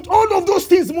 So with all of those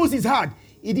things Moses had,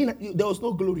 there was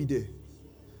no glory there.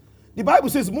 The Bible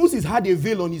says Moses had a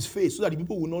veil on his face so that the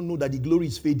people will not know that the glory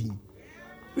is fading.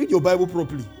 Read your Bible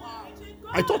properly.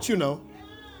 I taught you now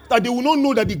that they will not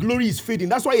know that the glory is fading.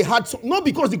 That's why he had, not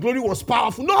because the glory was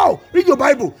powerful. No, read your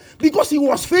Bible. Because he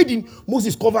was fading,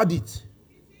 Moses covered it.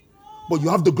 But you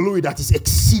have the glory that is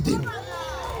exceeding.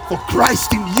 For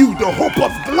Christ in you, the hope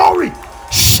of glory.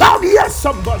 Shout yes,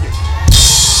 somebody.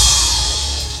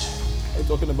 What are you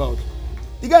talking about?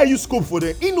 The guy used scope for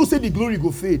them. He knows say the glory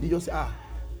go fade. He just say,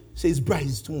 say it's bright,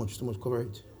 it's too much, cover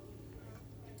it.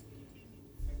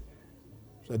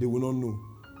 So they will not know.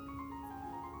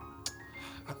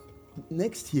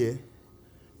 Next year,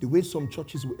 the way some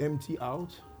churches will empty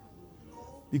out,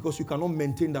 because you cannot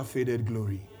maintain that faded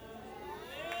glory.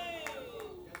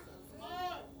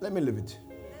 Let me leave it.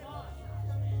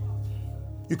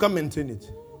 You can't maintain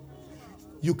it.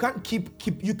 You can't keep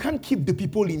the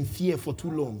people in fear for too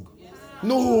long.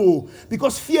 No,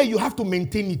 because fear you have to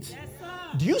maintain it.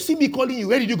 Do you see me calling you?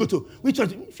 Where did you go to? Which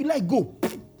church? If you like, go.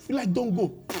 If you like, don't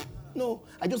go. No,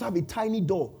 I just have a tiny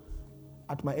door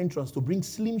at my entrance to bring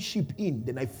slim sheep in.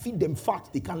 Then I feed them fat.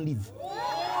 They can't leave.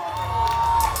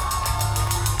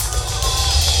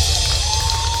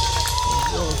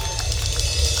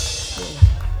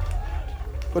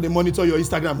 But they monitor your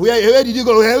Instagram. Where did you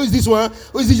go? Who is this one?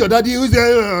 Who is this your daddy? Who's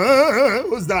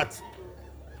that?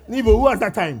 Nibo, who has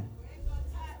that time?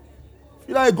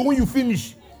 Feel like go when you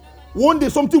finish. One day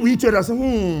something will hit you and say,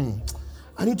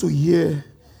 I need to hear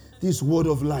this word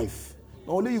of life.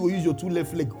 Now only you will use your two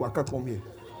left leg. Waka come here.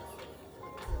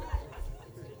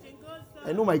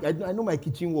 I know my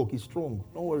kitchen work is strong.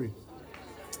 Don't worry.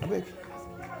 I beg.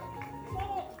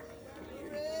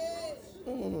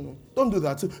 No. Don't do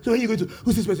that. So when you go to,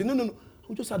 who's this person? No.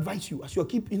 I'll just advise you. As you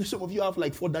keep, some of you have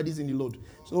like 4 daddies in the Lord.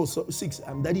 So 6.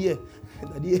 I'm daddy here.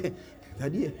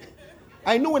 Daddy here.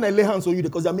 I know when I lay hands on you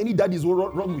because there are many daddies who are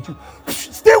wrong with you.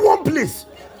 Stay one place.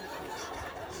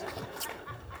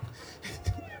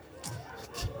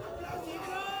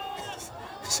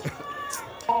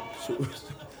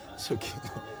 It's okay.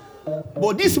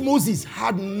 But this Moses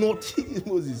had not.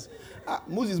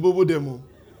 Moses bobo demo.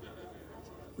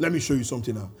 Let me show you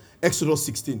something now. Exodus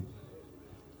 16.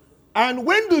 And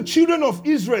when the children of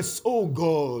Israel, oh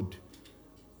God,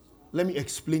 let me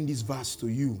explain this verse to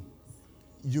you.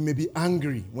 You may be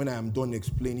angry when I am done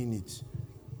explaining it,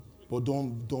 but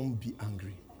don't be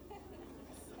angry.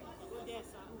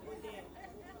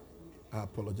 I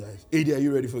apologize. Adi, are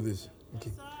you ready for this?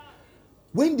 Okay.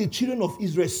 When the children of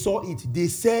Israel saw it, they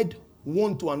said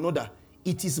one to another,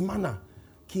 it is manna.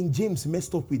 King James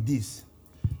messed up with this.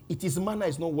 It is manna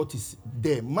is not what is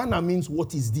there. Manna means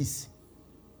what is this.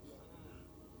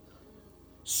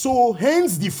 So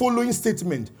hence the following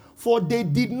statement. For they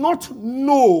did not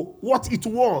know what it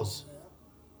was.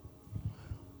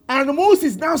 And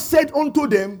Moses now said unto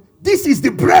them, this is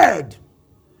the bread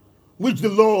which the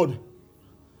Lord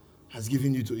has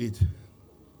given you to eat.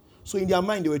 So in their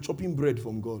mind, they were chopping bread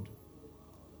from God.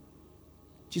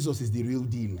 Jesus is the real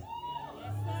deal.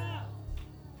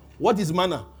 What is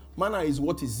manna? Manna is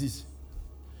what is this.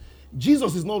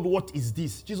 Jesus is not what is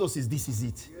this. Jesus is this is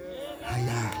it.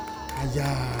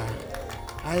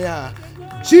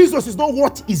 Jesus is not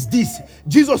what is this.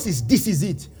 Jesus is this is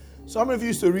it. So how many of you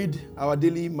used to read our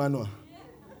daily manual?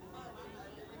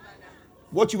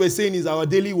 What you were saying is our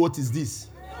daily what is this?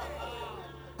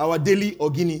 Our daily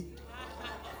ogini.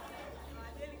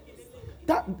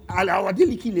 Our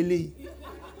daily kilele.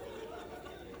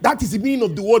 That is the meaning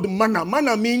of the word manna.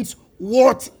 Manna means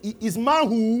what is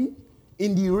manhu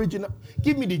in the original.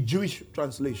 Give me the Jewish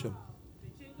translation.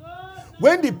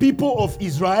 When the people of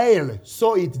Israel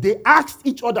saw it, they asked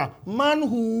each other,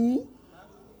 manhu,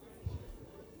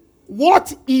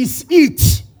 what is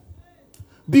it?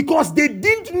 Because they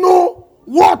didn't know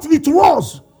what it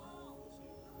was.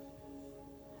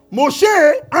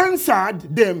 Moshe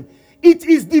answered them, it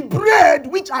is the bread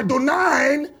which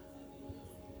Adonai.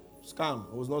 Scam.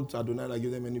 It was not Adonai that gave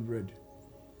them any bread.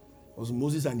 It was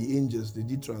Moses and the angels. They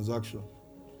did transaction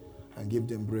and gave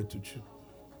them bread to chew.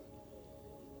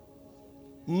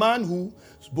 Man who,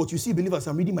 but you see, believers,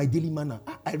 I'm reading my daily manna.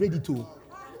 I read it too.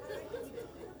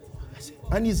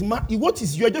 And his man, what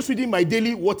is, you are just reading my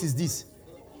daily, what is this?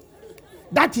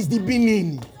 That is the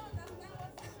meaning.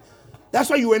 That's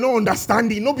why you were not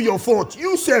understanding, not be your fault.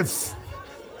 You self.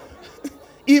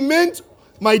 He meant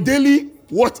my daily,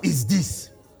 what is this?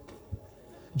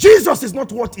 Jesus is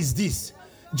not what is this.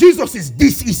 Jesus is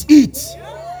this is it.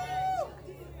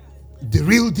 The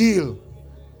real deal.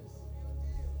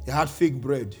 They had fake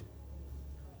bread.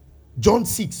 John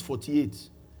 6:48.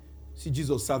 See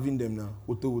Jesus serving them now.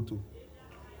 Woto.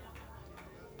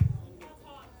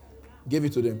 Gave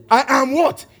it to them. I am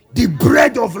what? The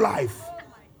bread of life.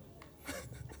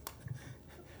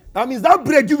 That means that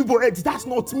bread you people ate, that's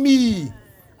not me.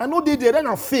 I know they then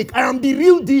are fake. I am the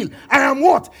real deal. I am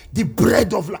what? The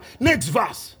bread of life. Next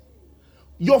verse.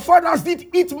 Your fathers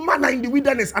did eat manna in the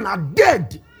wilderness and are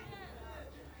dead.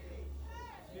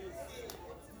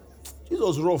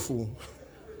 Jesus rough.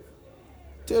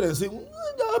 Tell them, say,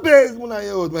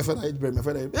 my father ate bread. My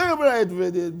father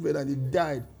ate bread and he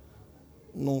died.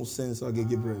 Nonsense, I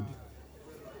get bread.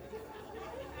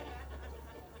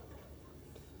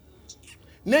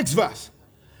 Next verse.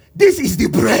 This is the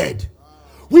bread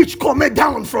which cometh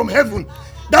down from heaven.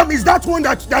 That means that one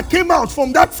that came out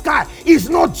from that sky is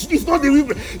not the real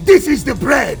bread. This is the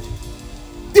bread.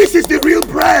 This is the real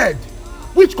bread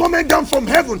which cometh down from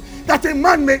heaven, that a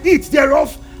man may eat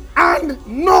thereof and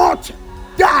not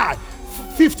die.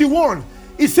 51.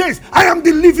 It says, I am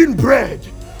the living bread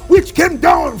which came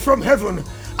down from heaven.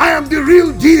 I am the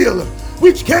real deal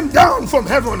which came down from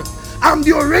heaven. I'm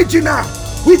the original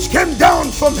which came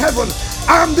down from heaven.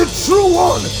 I am the true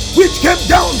one which came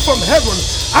down from heaven.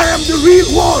 I am the real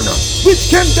one which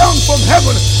came down from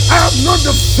heaven. I am not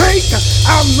the fake.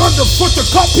 I am not the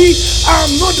photocopy. I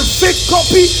am not the fake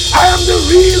copy. I am the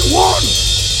real one.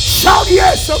 Shout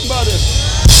yes, somebody.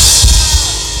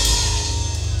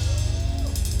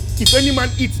 If any man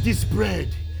eats this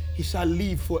bread, he shall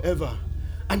live forever.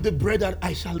 And the bread that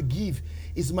I shall give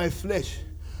is my flesh,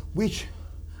 which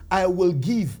I will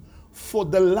give for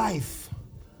the life.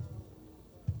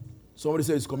 Somebody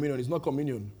says it's communion. It's not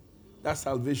communion. That's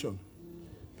salvation.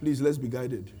 Please, let's be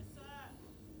guided.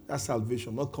 That's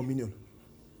salvation, not communion.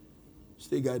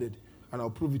 Stay guided, and I'll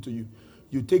prove it to you.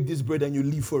 You take this bread and you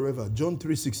live forever. John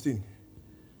 3:16.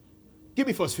 Give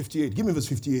me verse 58. Give me verse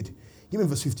 58. Give me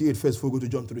verse 58 first before we go to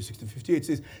John 3:16. 58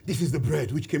 says, this is the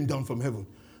bread which came down from heaven.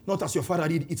 Not as your father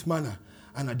did eat manna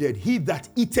and are dead. He that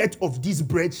eateth of this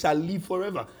bread shall live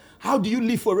forever. How do you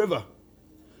live forever?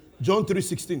 John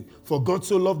 3:16. For God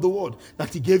so loved the world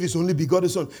that he gave his only begotten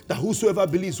son, that whosoever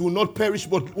believes will not perish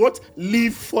but what?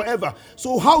 Live forever.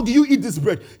 So how do you eat this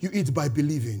bread? You eat by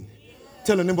believing.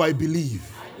 Tell your neighbor, I believe.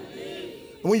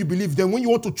 And when you believe, then when you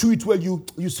want to chew it well,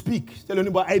 you speak. Tell your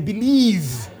neighbor, I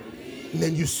believe. And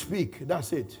then you speak.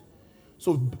 That's it.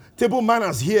 So table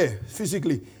manners here,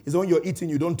 physically, is when you're eating,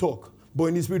 you don't talk. But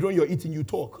in the spirit, when you're eating, you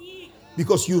talk.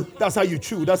 Because that's how you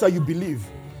chew. That's how you believe.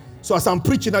 So as I'm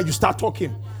preaching now, you start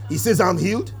talking. He says, I'm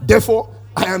healed. Therefore,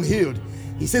 I am healed.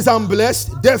 He says, I'm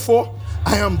blessed. Therefore,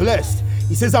 I am blessed.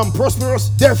 He says, I'm prosperous.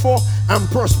 Therefore, I'm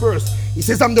prosperous. He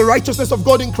says, I'm the righteousness of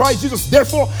God in Christ Jesus.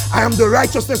 Therefore, I am the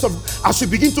righteousness of... As you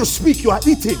begin to speak, you are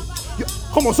eating.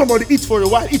 Come on, somebody, eat for a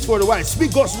while. Eat for a while.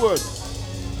 Speak God's word.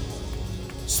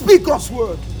 Speak God's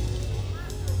word.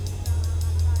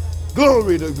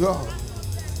 Glory to God.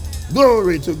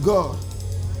 Glory to God.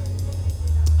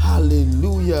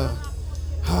 Hallelujah.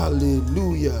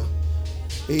 Hallelujah.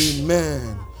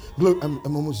 Amen. Glory.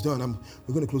 I'm almost done.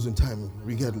 We're going to close in time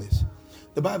regardless.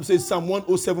 The Bible says, Psalm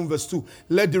 107 verse 2.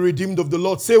 Let the redeemed of the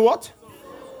Lord say what?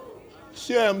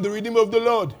 Say, I'm the redeemer of the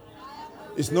Lord.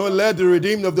 It's not let the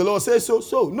redeemed of the Lord say so.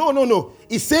 No.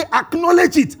 It say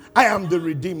acknowledge it. I am the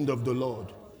redeemed of the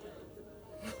Lord.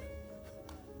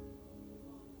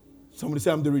 Somebody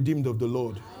say, I'm the redeemed of the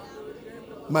Lord.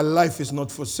 My life is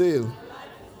not for sale.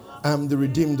 I am the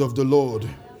redeemed of the Lord.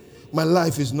 My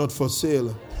life is not for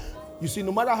sale. You see,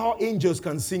 no matter how angels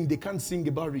can sing, they can't sing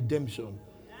about redemption.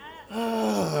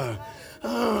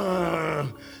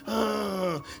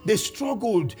 They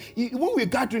struggled. When we're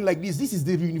gathering like this is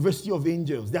the University of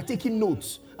Angels. They're taking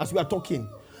notes as we are talking.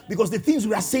 Because the things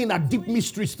we are saying are deep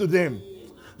mysteries to them.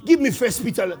 Give me 1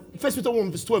 Peter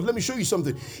 1 verse 12. Let me show you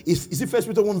something. Is it 1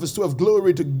 Peter 1 verse 12?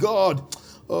 Glory to God.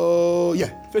 1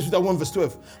 Peter 1 verse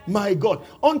 12. My God,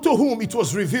 unto whom it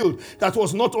was revealed that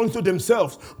was not unto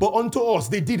themselves, but unto us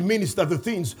they did minister the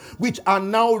things which are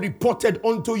now reported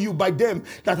unto you by them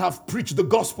that have preached the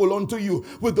gospel unto you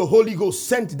with the Holy Ghost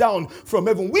sent down from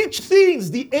heaven, which things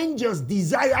the angels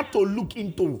desire to look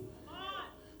into.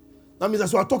 That means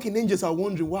as we are talking, angels are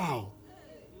wondering, wow,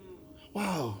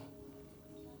 Wow.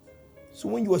 So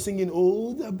when you were singing,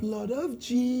 oh, the blood of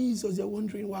Jesus, you're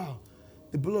wondering, wow,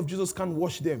 the blood of Jesus can't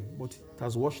wash them, but it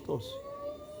has washed us.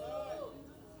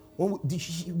 When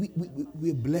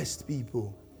we're blessed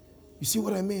people. You see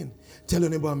what I mean? Tell your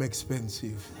neighbor I'm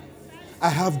expensive. I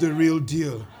have the real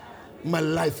deal. My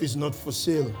life is not for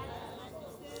sale.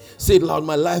 Say it loud,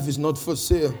 my life is not for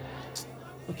sale.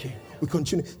 Okay, we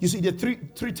continue. You see, there are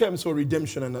three terms for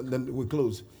redemption, and then we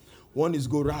close. One is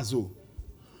gorazo.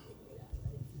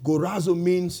 Gorazo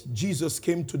means Jesus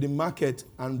came to the market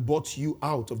and bought you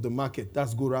out of the market.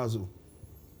 That's gorazo.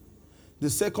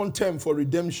 The second term for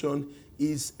redemption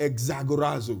is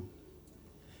exagorazo.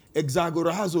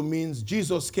 Exagorazo means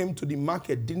Jesus came to the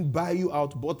market, didn't buy you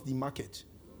out, bought the market.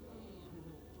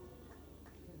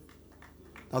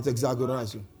 That's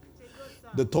exagorazo.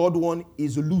 The third one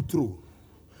is lutro.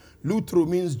 Lutro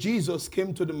means Jesus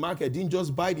came to the market, didn't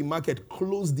just buy the market,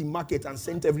 closed the market and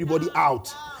sent everybody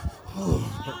out.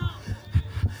 Oh.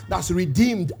 That's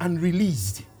redeemed and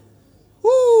released.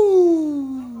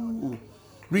 Woo!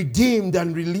 Redeemed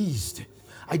and released.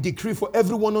 I decree for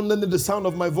everyone under the sound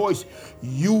of my voice,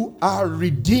 you are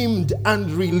redeemed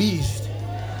and released.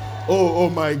 Oh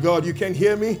my God, you can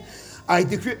hear me? I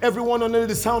decree everyone under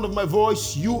the sound of my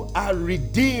voice, you are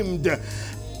redeemed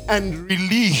and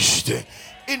released.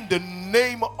 In the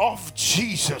name of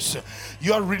Jesus,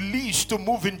 you are released to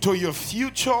move into your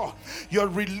future. You are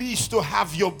released to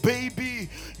have your baby.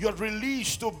 You are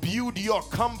released to build your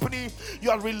company.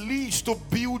 You are released to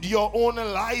build your own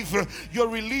life. You are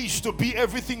released to be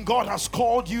everything God has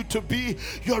called you to be.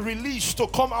 You are released to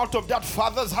come out of that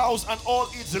father's house and all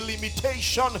its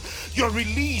limitation. You are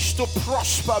released to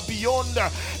prosper beyond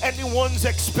anyone's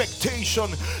expectation.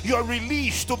 You are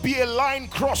released to be a line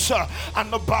crosser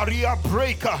and a barrier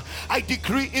breaker. I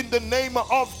decree in the name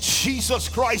of Jesus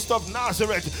Christ of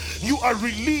Nazareth, you are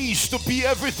released to be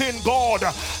everything God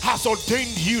has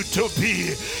ordained you to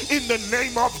be. In the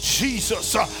name of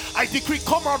Jesus, I decree,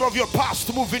 come out of your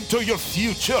past, move into your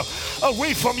future.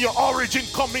 Away from your origin,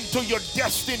 come into your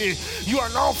destiny. You are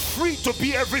now free to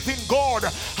be everything God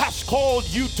has called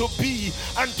you to be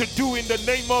and to do in the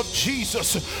name of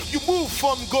Jesus. You move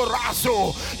from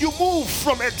gorazo, you move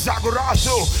from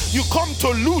exagorazo, you come to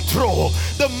lutro.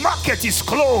 The market is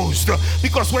closed,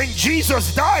 because when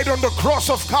Jesus died on the cross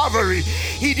of Calvary,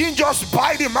 he didn't just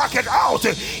buy the market out,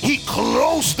 he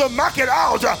closed the market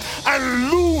out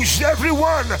and loosed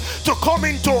everyone to come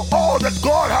into all that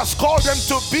God has called them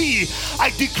to be.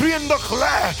 I decree and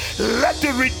declare, let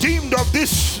the redeemed of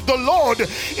the Lord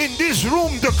in this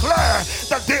room declare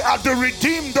that they are the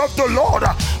redeemed of the Lord.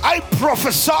 I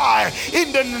prophesy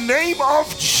in the name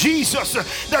of Jesus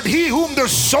that he whom the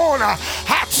Son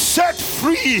hath set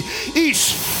free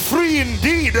is free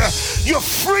indeed. You're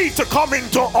free to come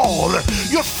into all.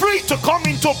 You're free to come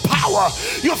into power.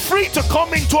 You're free to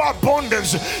come into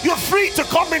abundance. You're free to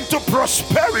come into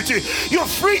prosperity. You're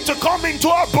free to come into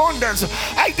abundance.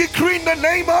 I decree in the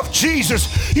name of Jesus,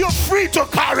 you're free to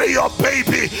carry your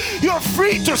baby. You're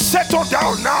free to settle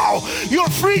down now. You're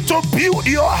free to build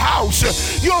your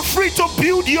house. You're free to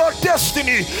build your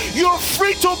destiny. You're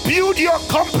free to build your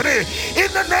company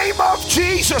in the name of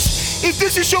Jesus. If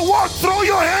this is your word, throw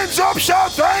your hands up,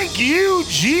 shout, thank you,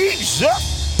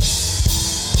 Jesus.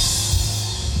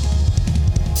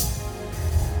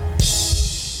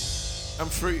 I'm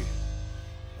free.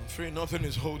 I'm free. Nothing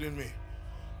is holding me.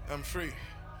 I'm free.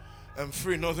 I'm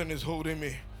free. Nothing is holding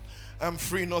me. I'm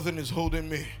free. Nothing is holding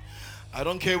me. I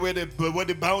don't care where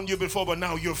they bound you before, but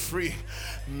now you're free.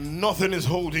 Nothing is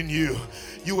holding you.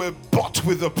 You were bought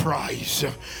with a price.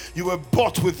 You were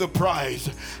bought with a price.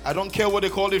 I don't care what they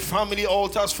call it, family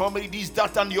altars, family this,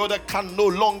 that, and the other can no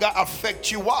longer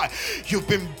affect you. Why? You've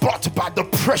been bought by the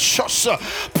precious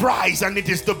price, and it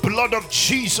is the blood of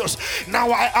Jesus.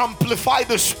 Now I amplify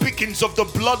the speakings of the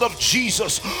blood of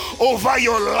Jesus over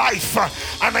your life,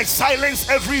 and I silence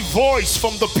every voice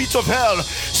from the pit of hell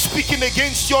speaking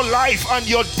against your life and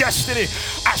your destiny.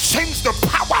 I sense the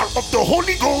power of the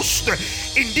Holy Ghost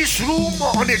in this room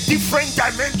on a different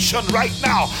dimension right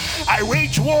now. I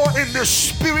wage war in the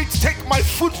spirit. Take my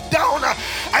foot down.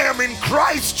 I am in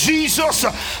Christ Jesus.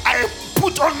 I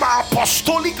put on my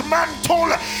apostolic mantle,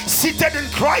 seated in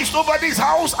Christ over this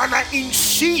house, and I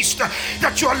insist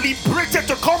that you are liberated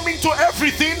to come into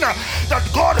everything that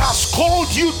God has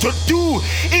called you to do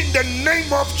in the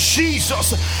name of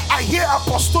Jesus. I hear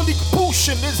apostolic push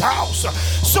in this house.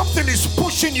 Something is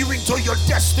pushing you into your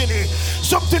destiny.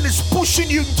 Something is pushing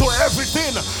you into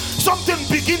everything. Something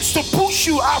begins to push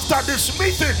you after this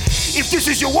meeting. If this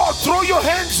is your word, throw your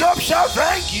hands up, shout,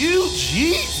 thank you,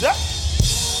 Jesus.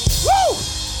 Woo!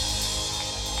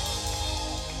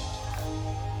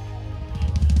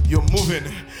 moving.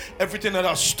 Everything that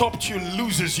has stopped you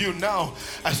loses you now.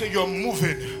 I say you're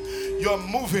moving. You're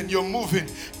moving, you're moving.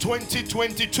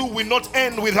 2022 will not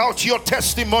end without your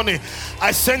testimony.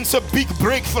 I sense a big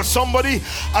break for somebody.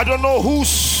 I don't know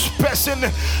who's person,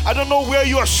 I don't know where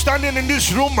you are standing in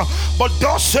this room, but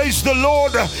thus says the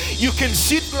Lord, you can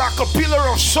sit like a pillar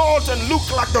of salt and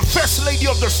look like the first lady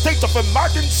of the state of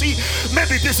emergency.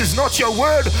 Maybe this is not your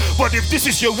word, but if this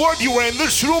is your word, you are in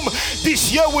this room.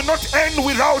 This year will not end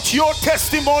without your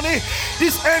testimony.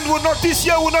 This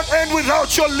year will not end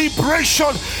without your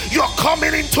liberation. You're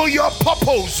coming into your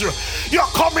purpose. You're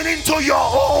coming into your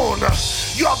own.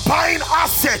 You're buying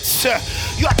assets.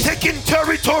 You're taking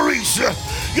territories.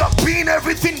 You're being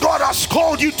everything God has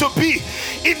called you to be.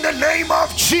 In the name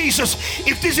of Jesus.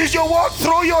 If this is your word,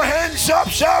 throw your hands up.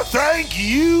 Shout, thank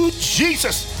you,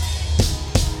 Jesus.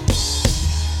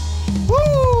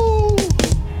 Woo!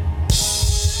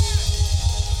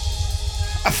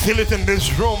 I feel it in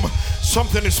this room.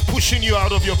 Something is pushing you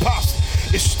out of your past.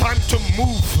 It's time to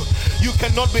move. You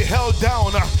cannot be held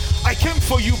down. I came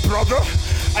for you, brother.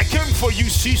 I came for you,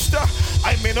 sister.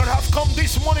 I may not have come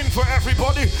this morning for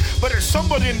everybody, but there's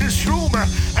somebody in this room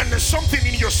and there's something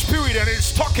in your spirit and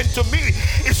it's talking to me.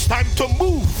 It's time to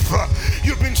move.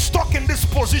 You've been stuck in this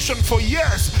position for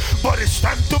years, but it's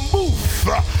time to move.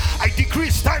 I decree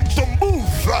it's time to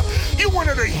move. You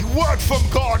wanted a word from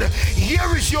God.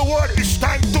 Here is your word. It's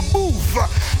time to move.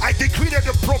 I decree that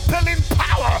the propelling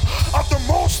power of the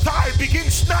Most High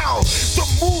begins now to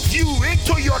move you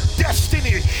into your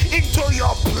destiny, into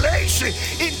your place,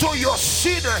 into your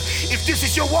seed. If this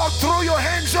is your word, throw your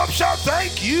hands up, shout,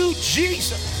 thank you,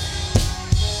 Jesus.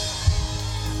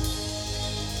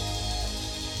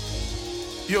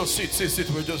 Yo, sit,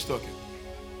 we're just talking.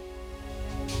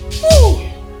 Woo!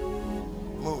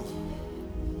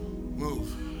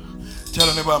 Move. Tell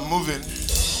them about moving.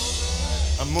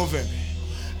 I'm moving.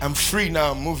 I'm free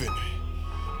now, I'm moving.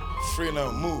 Free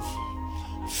now, move.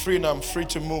 Free now, I'm free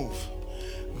to move.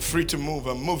 I'm free to move,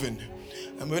 I'm moving.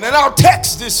 And our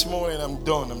text this morning, I'm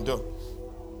done.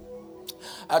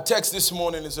 Our text this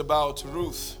morning is about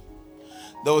Ruth.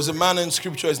 There was a man in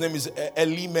scripture, his name is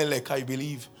Elimelech, I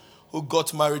believe, who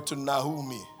got married to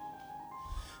Naomi.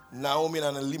 Naomi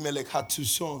and Elimelech had 2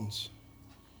 sons.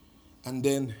 And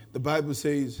then the Bible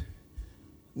says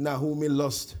Naomi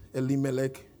lost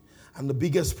Elimelech. And the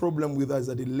biggest problem with us is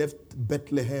that he left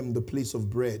Bethlehem, the place of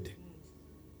bread.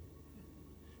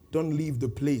 Don't leave the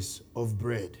place of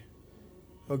bread.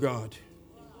 Oh God.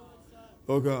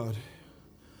 Oh God.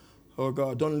 Oh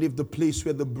God. Don't leave the place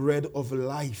where the bread of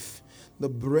life, the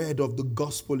bread of the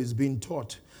gospel is being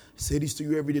taught. I say this to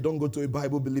you every day. Don't go to a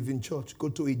Bible-believing church. Go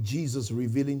to a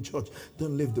Jesus-revealing church.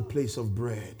 Don't leave the place of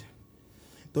bread.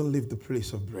 Don't leave the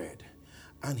place of bread.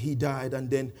 And he died, and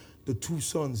then the 2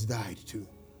 sons died too.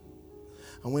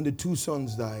 And when the 2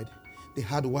 sons died, they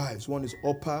had wives. One is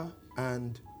Orpah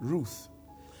and Ruth.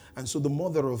 And so the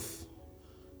mother of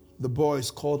the boys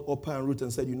called Orpah and Ruth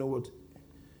and said, you know what?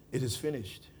 It is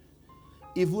finished.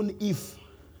 Even if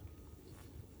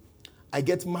I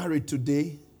get married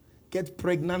today, get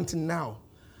pregnant now,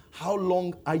 how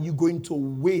long are you going to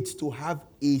wait to have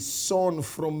a son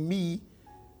from me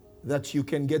that you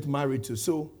can get married to?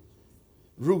 So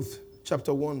Ruth,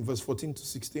 chapter 1, verse 14 to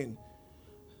 16,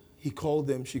 she called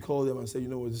them and said, you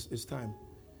know what, it's time.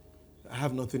 I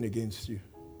have nothing against you.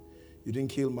 You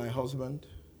didn't kill my husband.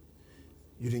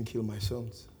 You didn't kill my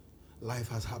sons. Life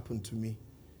has happened to me.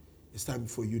 It's time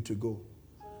for you to go.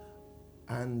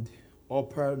 And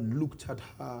Orpah looked at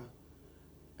her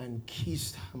and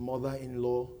kissed her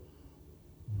mother-in-law,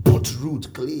 but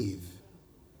Ruth clave.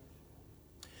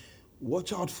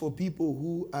 Watch out for people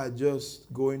who are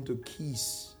just going to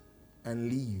kiss and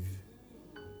leave.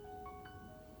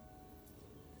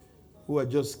 Who are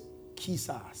just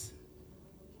kissers.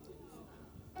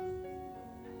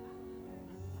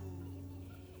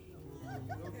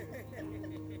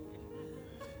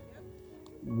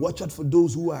 Watch out for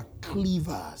those who are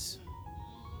cleavers.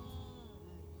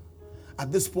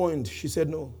 At this point, she said,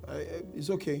 no, it's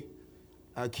okay.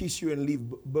 I'll kiss you and leave.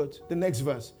 But the next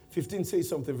verse, 15, says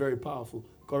something very powerful.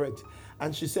 Correct.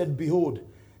 And she said, behold,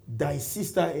 thy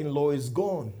sister-in-law is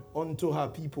gone unto her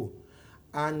people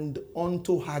and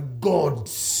unto her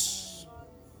gods.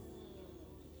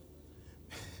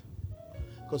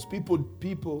 Because people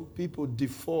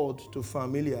default to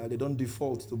familiar. They don't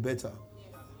default to better.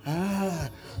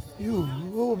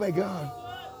 Oh my God.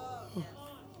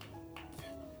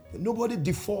 Nobody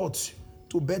defaults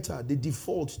to better. They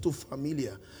default to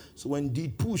familiar. So when the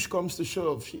push comes to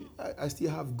shove, I still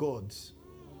have gods.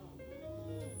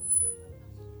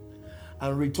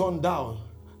 And return down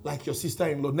like your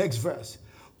sister-in-law. Next verse.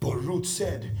 But Ruth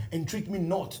said, entreat me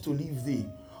not to leave thee,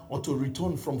 or to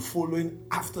return from following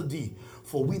after thee.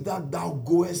 For whither thou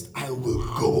goest, I will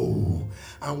go,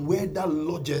 and where thou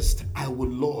lodgest, I will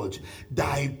lodge.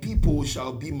 Thy people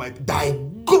shall be thy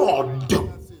God.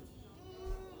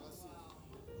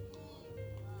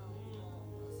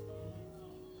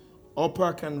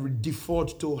 Oprah can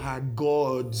default to her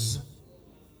gods.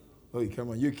 Oh, come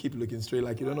on, you keep looking straight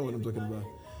like you don't know what I'm talking about.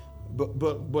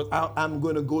 But I'm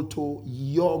going to go to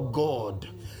your God,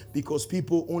 because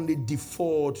people only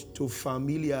default to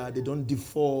familiar. They don't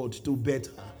default to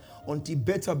better. Until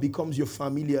better becomes your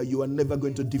familiar, you are never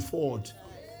going to default.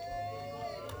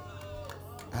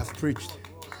 I've preached.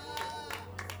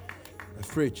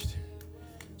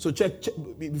 So check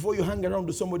before you hang around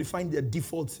with somebody, find their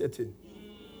default setting.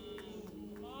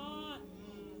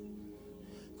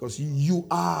 Because you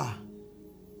are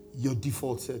your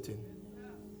default setting.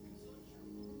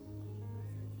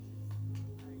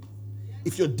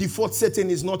 If your default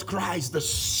setting is not Christ, the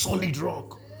solid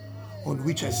rock on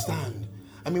which I stand.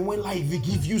 I mean, when life will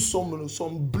give you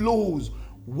some blows,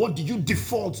 what do you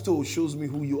default to shows me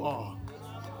who you are.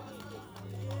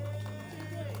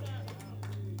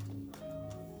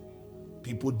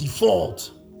 People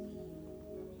default.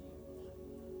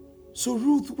 So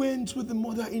Ruth went with the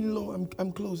mother-in-law.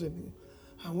 I'm closing.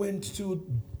 I went to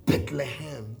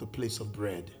Bethlehem, the place of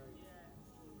bread.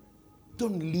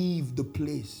 Don't leave the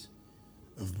place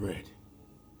of bread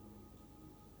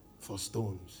for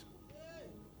stones.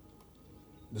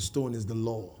 The stone is the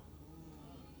law.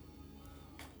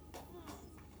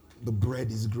 The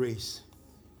bread is grace.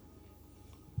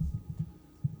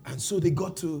 And so they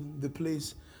got to the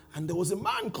place, and there was a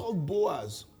man called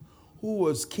Boaz, who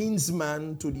was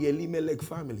kinsman to the Elimelech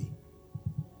family.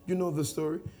 You know the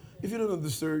story? If you don't know the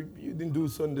story, you didn't do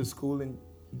Sunday school in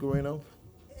growing up,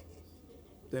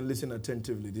 then listen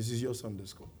attentively. This is your Sunday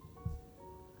school.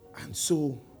 And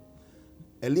so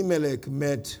Elimelech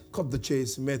cut the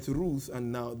chase, met Ruth,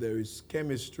 and now there is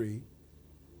chemistry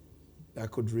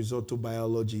that could resort to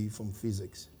biology from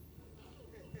physics.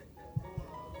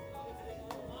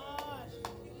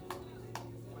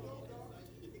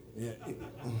 Yeah.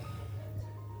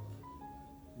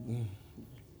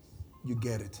 You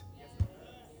get it.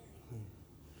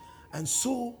 And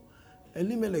so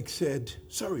Elimelech said,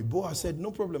 Boaz said, no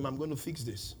problem, I'm going to fix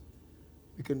this.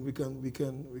 We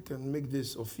can make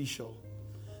this official.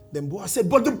 Then Boaz said,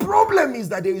 but the problem is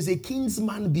that there is a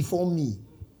kinsman before me.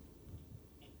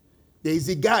 There is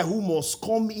a guy who must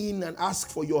come in and ask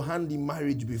for your hand in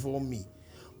marriage before me.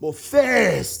 But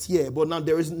first, but now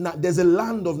there's a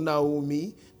land of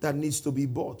Naomi that needs to be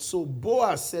bought. So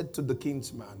Boaz said to the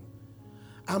kinsman,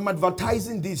 I'm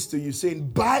advertising this to you, saying,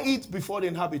 buy it before the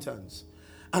inhabitants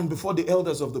and before the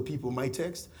elders of the people, my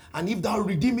text. And if thou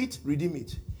redeem it, redeem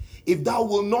it. If thou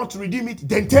will not redeem it,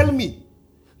 then tell me,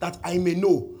 that I may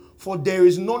know. For there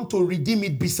is none to redeem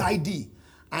it beside thee,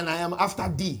 and I am after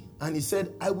thee. And he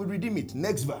said, I will redeem it.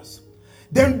 Next verse.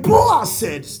 Then Boaz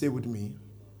said, stay with me.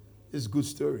 This is a good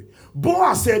story.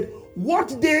 Boaz said,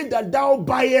 what day that thou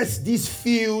buyest this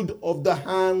field of the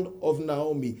hand of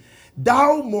Naomi,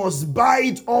 thou must buy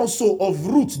it also of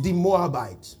Ruth the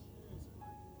Moabite,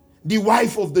 the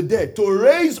wife of the dead, to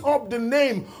raise up the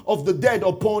name of the dead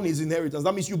upon his inheritance.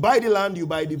 That means you buy the land, you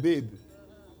buy the babe.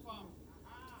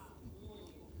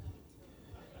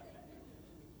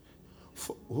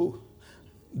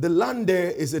 The land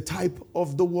there is a type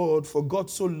of the word. For God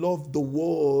so loved the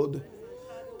world.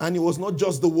 And it was not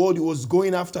just the world he was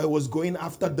going after. He was going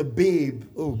after the babe.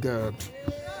 Oh God.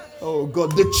 Oh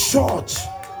God. The church.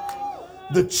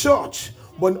 The church.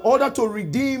 But in order to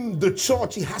redeem the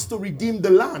church, he has to redeem the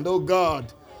land. Oh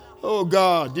God. Oh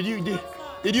God.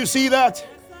 Did you see that?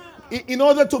 In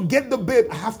order to get the babe,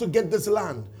 I have to get this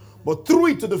land. But through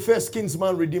it to the first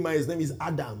kinsman redeemer, his name is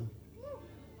Adam.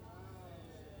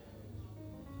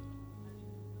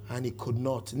 And he could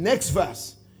not. Next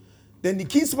verse. Then the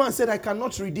kinsman said, I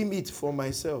cannot redeem it for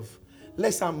myself,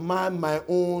 lest I mar my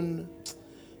own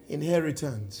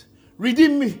inheritance.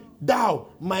 Redeem me, thou,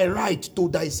 my right to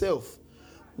thyself.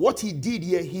 What he did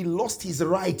here, he lost his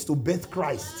right to birth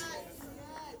Christ.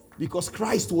 Because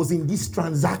Christ was in this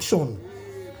transaction.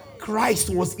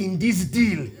 Christ was in this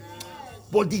deal.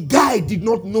 But the guy did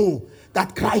not know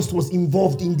that Christ was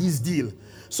involved in this deal.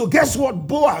 So guess what?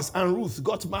 Boaz and Ruth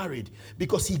got married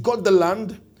because he got the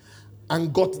land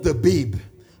and got the babe.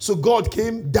 So God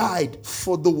came, died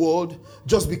for the world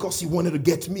just because he wanted to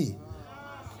get me.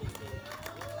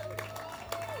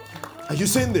 Are you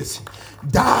saying this?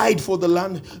 Died for the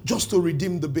land just to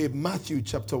redeem the babe. Matthew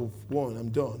chapter 1. I'm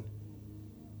done.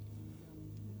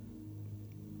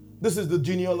 This is the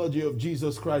genealogy of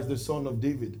Jesus Christ, the son of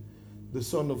David, the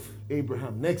son of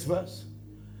Abraham. Next verse.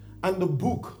 And the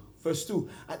book, verse 2.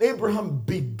 And Abraham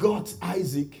begot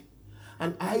Isaac,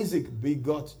 and Isaac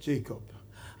begot Jacob,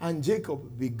 and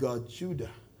Jacob begot Judah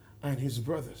and his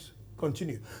brothers.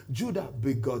 Continue. Judah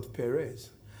begot Perez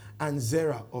and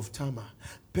Zerah of Tamar.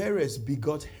 Perez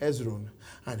begot Hezron,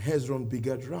 and Hezron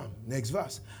begot Ram. Next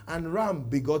verse. And Ram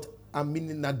begot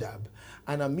Aminadab,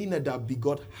 and Aminadab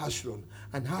begot Hashron,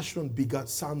 and Hashron begot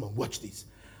Salmon. Watch this.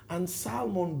 And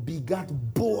Salmon begot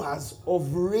Boaz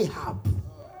of Rahab.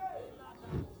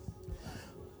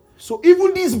 So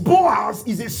even this Boaz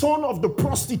is a son of the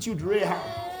prostitute Rahab.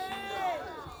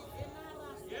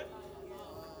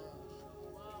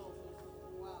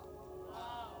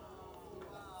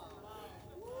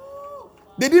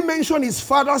 They didn't mention his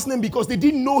father's name because they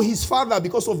didn't know his father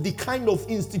because of the kind of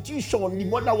institution the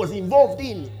mother was involved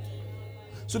in.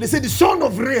 So they said the son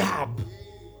of Rahab.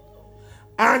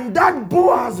 And that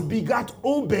Boaz begat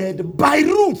Obed by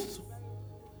Ruth.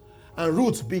 And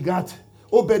Ruth begat,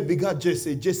 Obed begat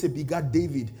Jesse. Jesse begat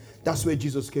David. That's where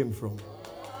Jesus came from.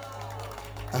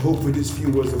 I hope with these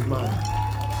few words of mine.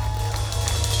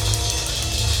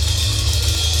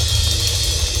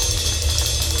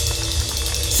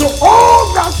 So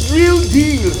all that real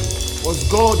deal was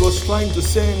God was trying to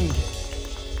send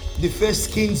the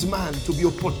first kinsman to be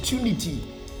opportunity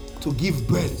to give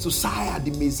birth to sire the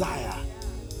Messiah.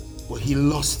 But he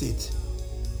lost it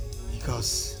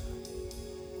because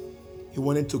he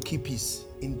wanted to keep his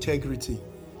integrity.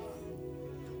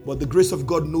 But the grace of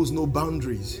God knows no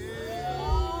boundaries.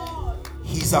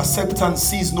 His acceptance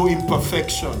sees no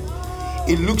imperfection.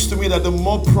 It looks to me that the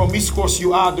more promiscuous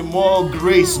you are, the more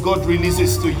grace God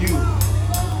releases to you.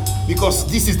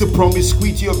 Because this is the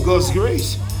promiscuity of God's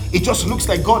grace. It just looks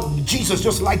like Jesus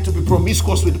just liked to be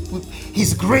promiscuous with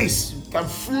his grace. Can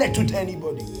flirt with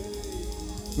anybody.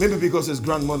 Maybe because his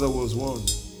grandmother was one.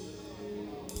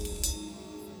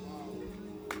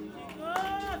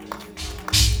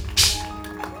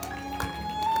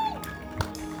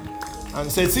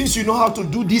 And said, since you know how to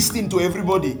do this thing to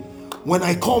everybody, when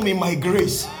I come in my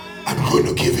grace, I'm going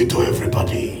to give it to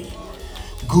everybody.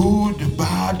 Good,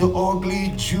 bad,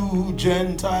 ugly, Jew,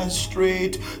 Gentile,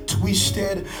 straight,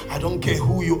 twisted. I don't care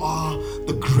who you are.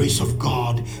 The grace of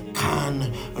God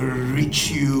can reach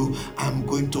you. I'm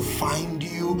going to find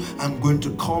you. I'm going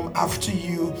to come after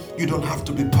you. You don't have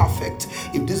to be perfect.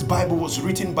 If this Bible was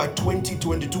written by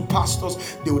 22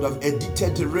 pastors, they would have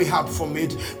edited Rahab from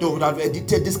it. They would have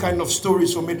edited this kind of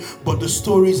stories from it. But the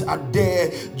stories are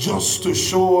there just to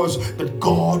show us that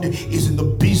God is in the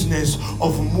business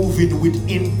of moving with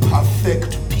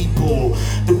imperfect people.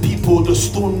 The people, the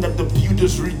stone that the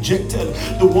builders rejected,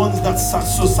 the ones that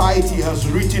society has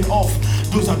written off,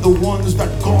 those are the ones that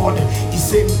God is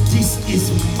saying, this is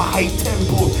my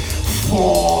temple.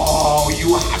 For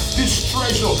you have this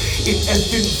treasure in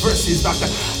earthen verses, that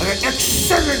the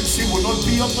excellency will not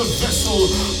be of the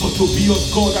vessel, but to be of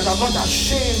God. And I'm not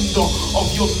ashamed of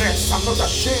your mess. I'm not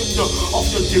ashamed of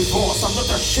your divorce. I'm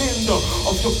not ashamed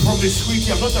of your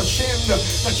promiscuity. I'm not ashamed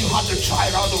that you had a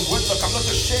child out of wedlock. I'm not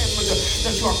ashamed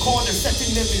that you are called a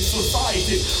certain name in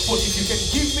society. But if you can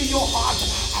give me your heart,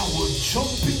 I will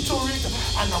jump into it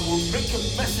and I will make a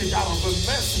message out of a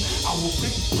mess. I will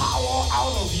bring power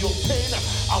out of your pain.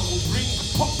 I will bring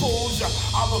purpose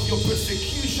out of your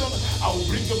persecution. I will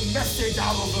bring a message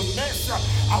out of a mess.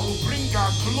 I will bring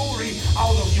glory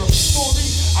out of your story.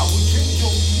 I will change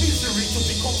your misery to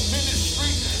become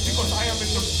ministry, because I am in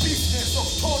the business of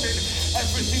turning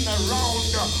everything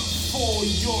around for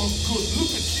your good.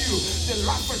 Look at you. They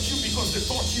laugh at you because they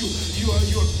thought you're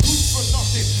good for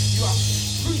nothing. You are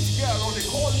street girl, or they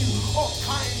call you all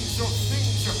kinds of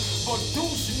things. But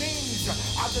those names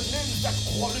are the names that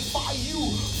qualify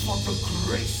you for the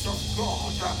grace of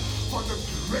God. For the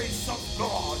grace of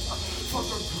God. For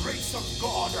the grace of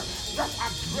God. That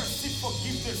aggressive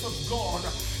forgiveness of God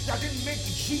that didn't make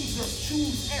Jesus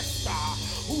choose Esther,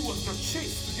 who was the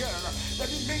chaste girl. That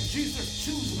didn't make Jesus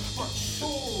choose, but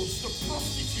chose the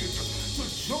prostitute to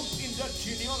jump in that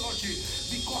genealogy,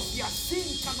 because their sin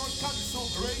cannot cancel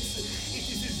grace. It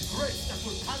is his grace that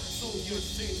will cancel your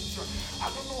sins. I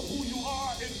don't know who you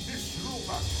are in this room.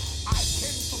 I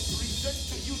came to present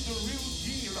to you the real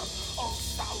deal of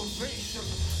salvation,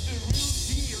 the real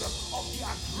deal of the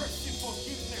aggressive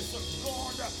forgiveness of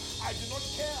God. I do not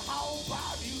care how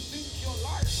bad you think your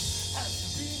life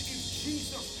has been. If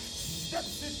Jesus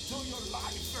steps into your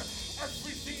life,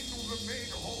 everything will be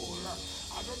made whole.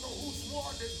 I don't know whose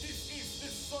word this is.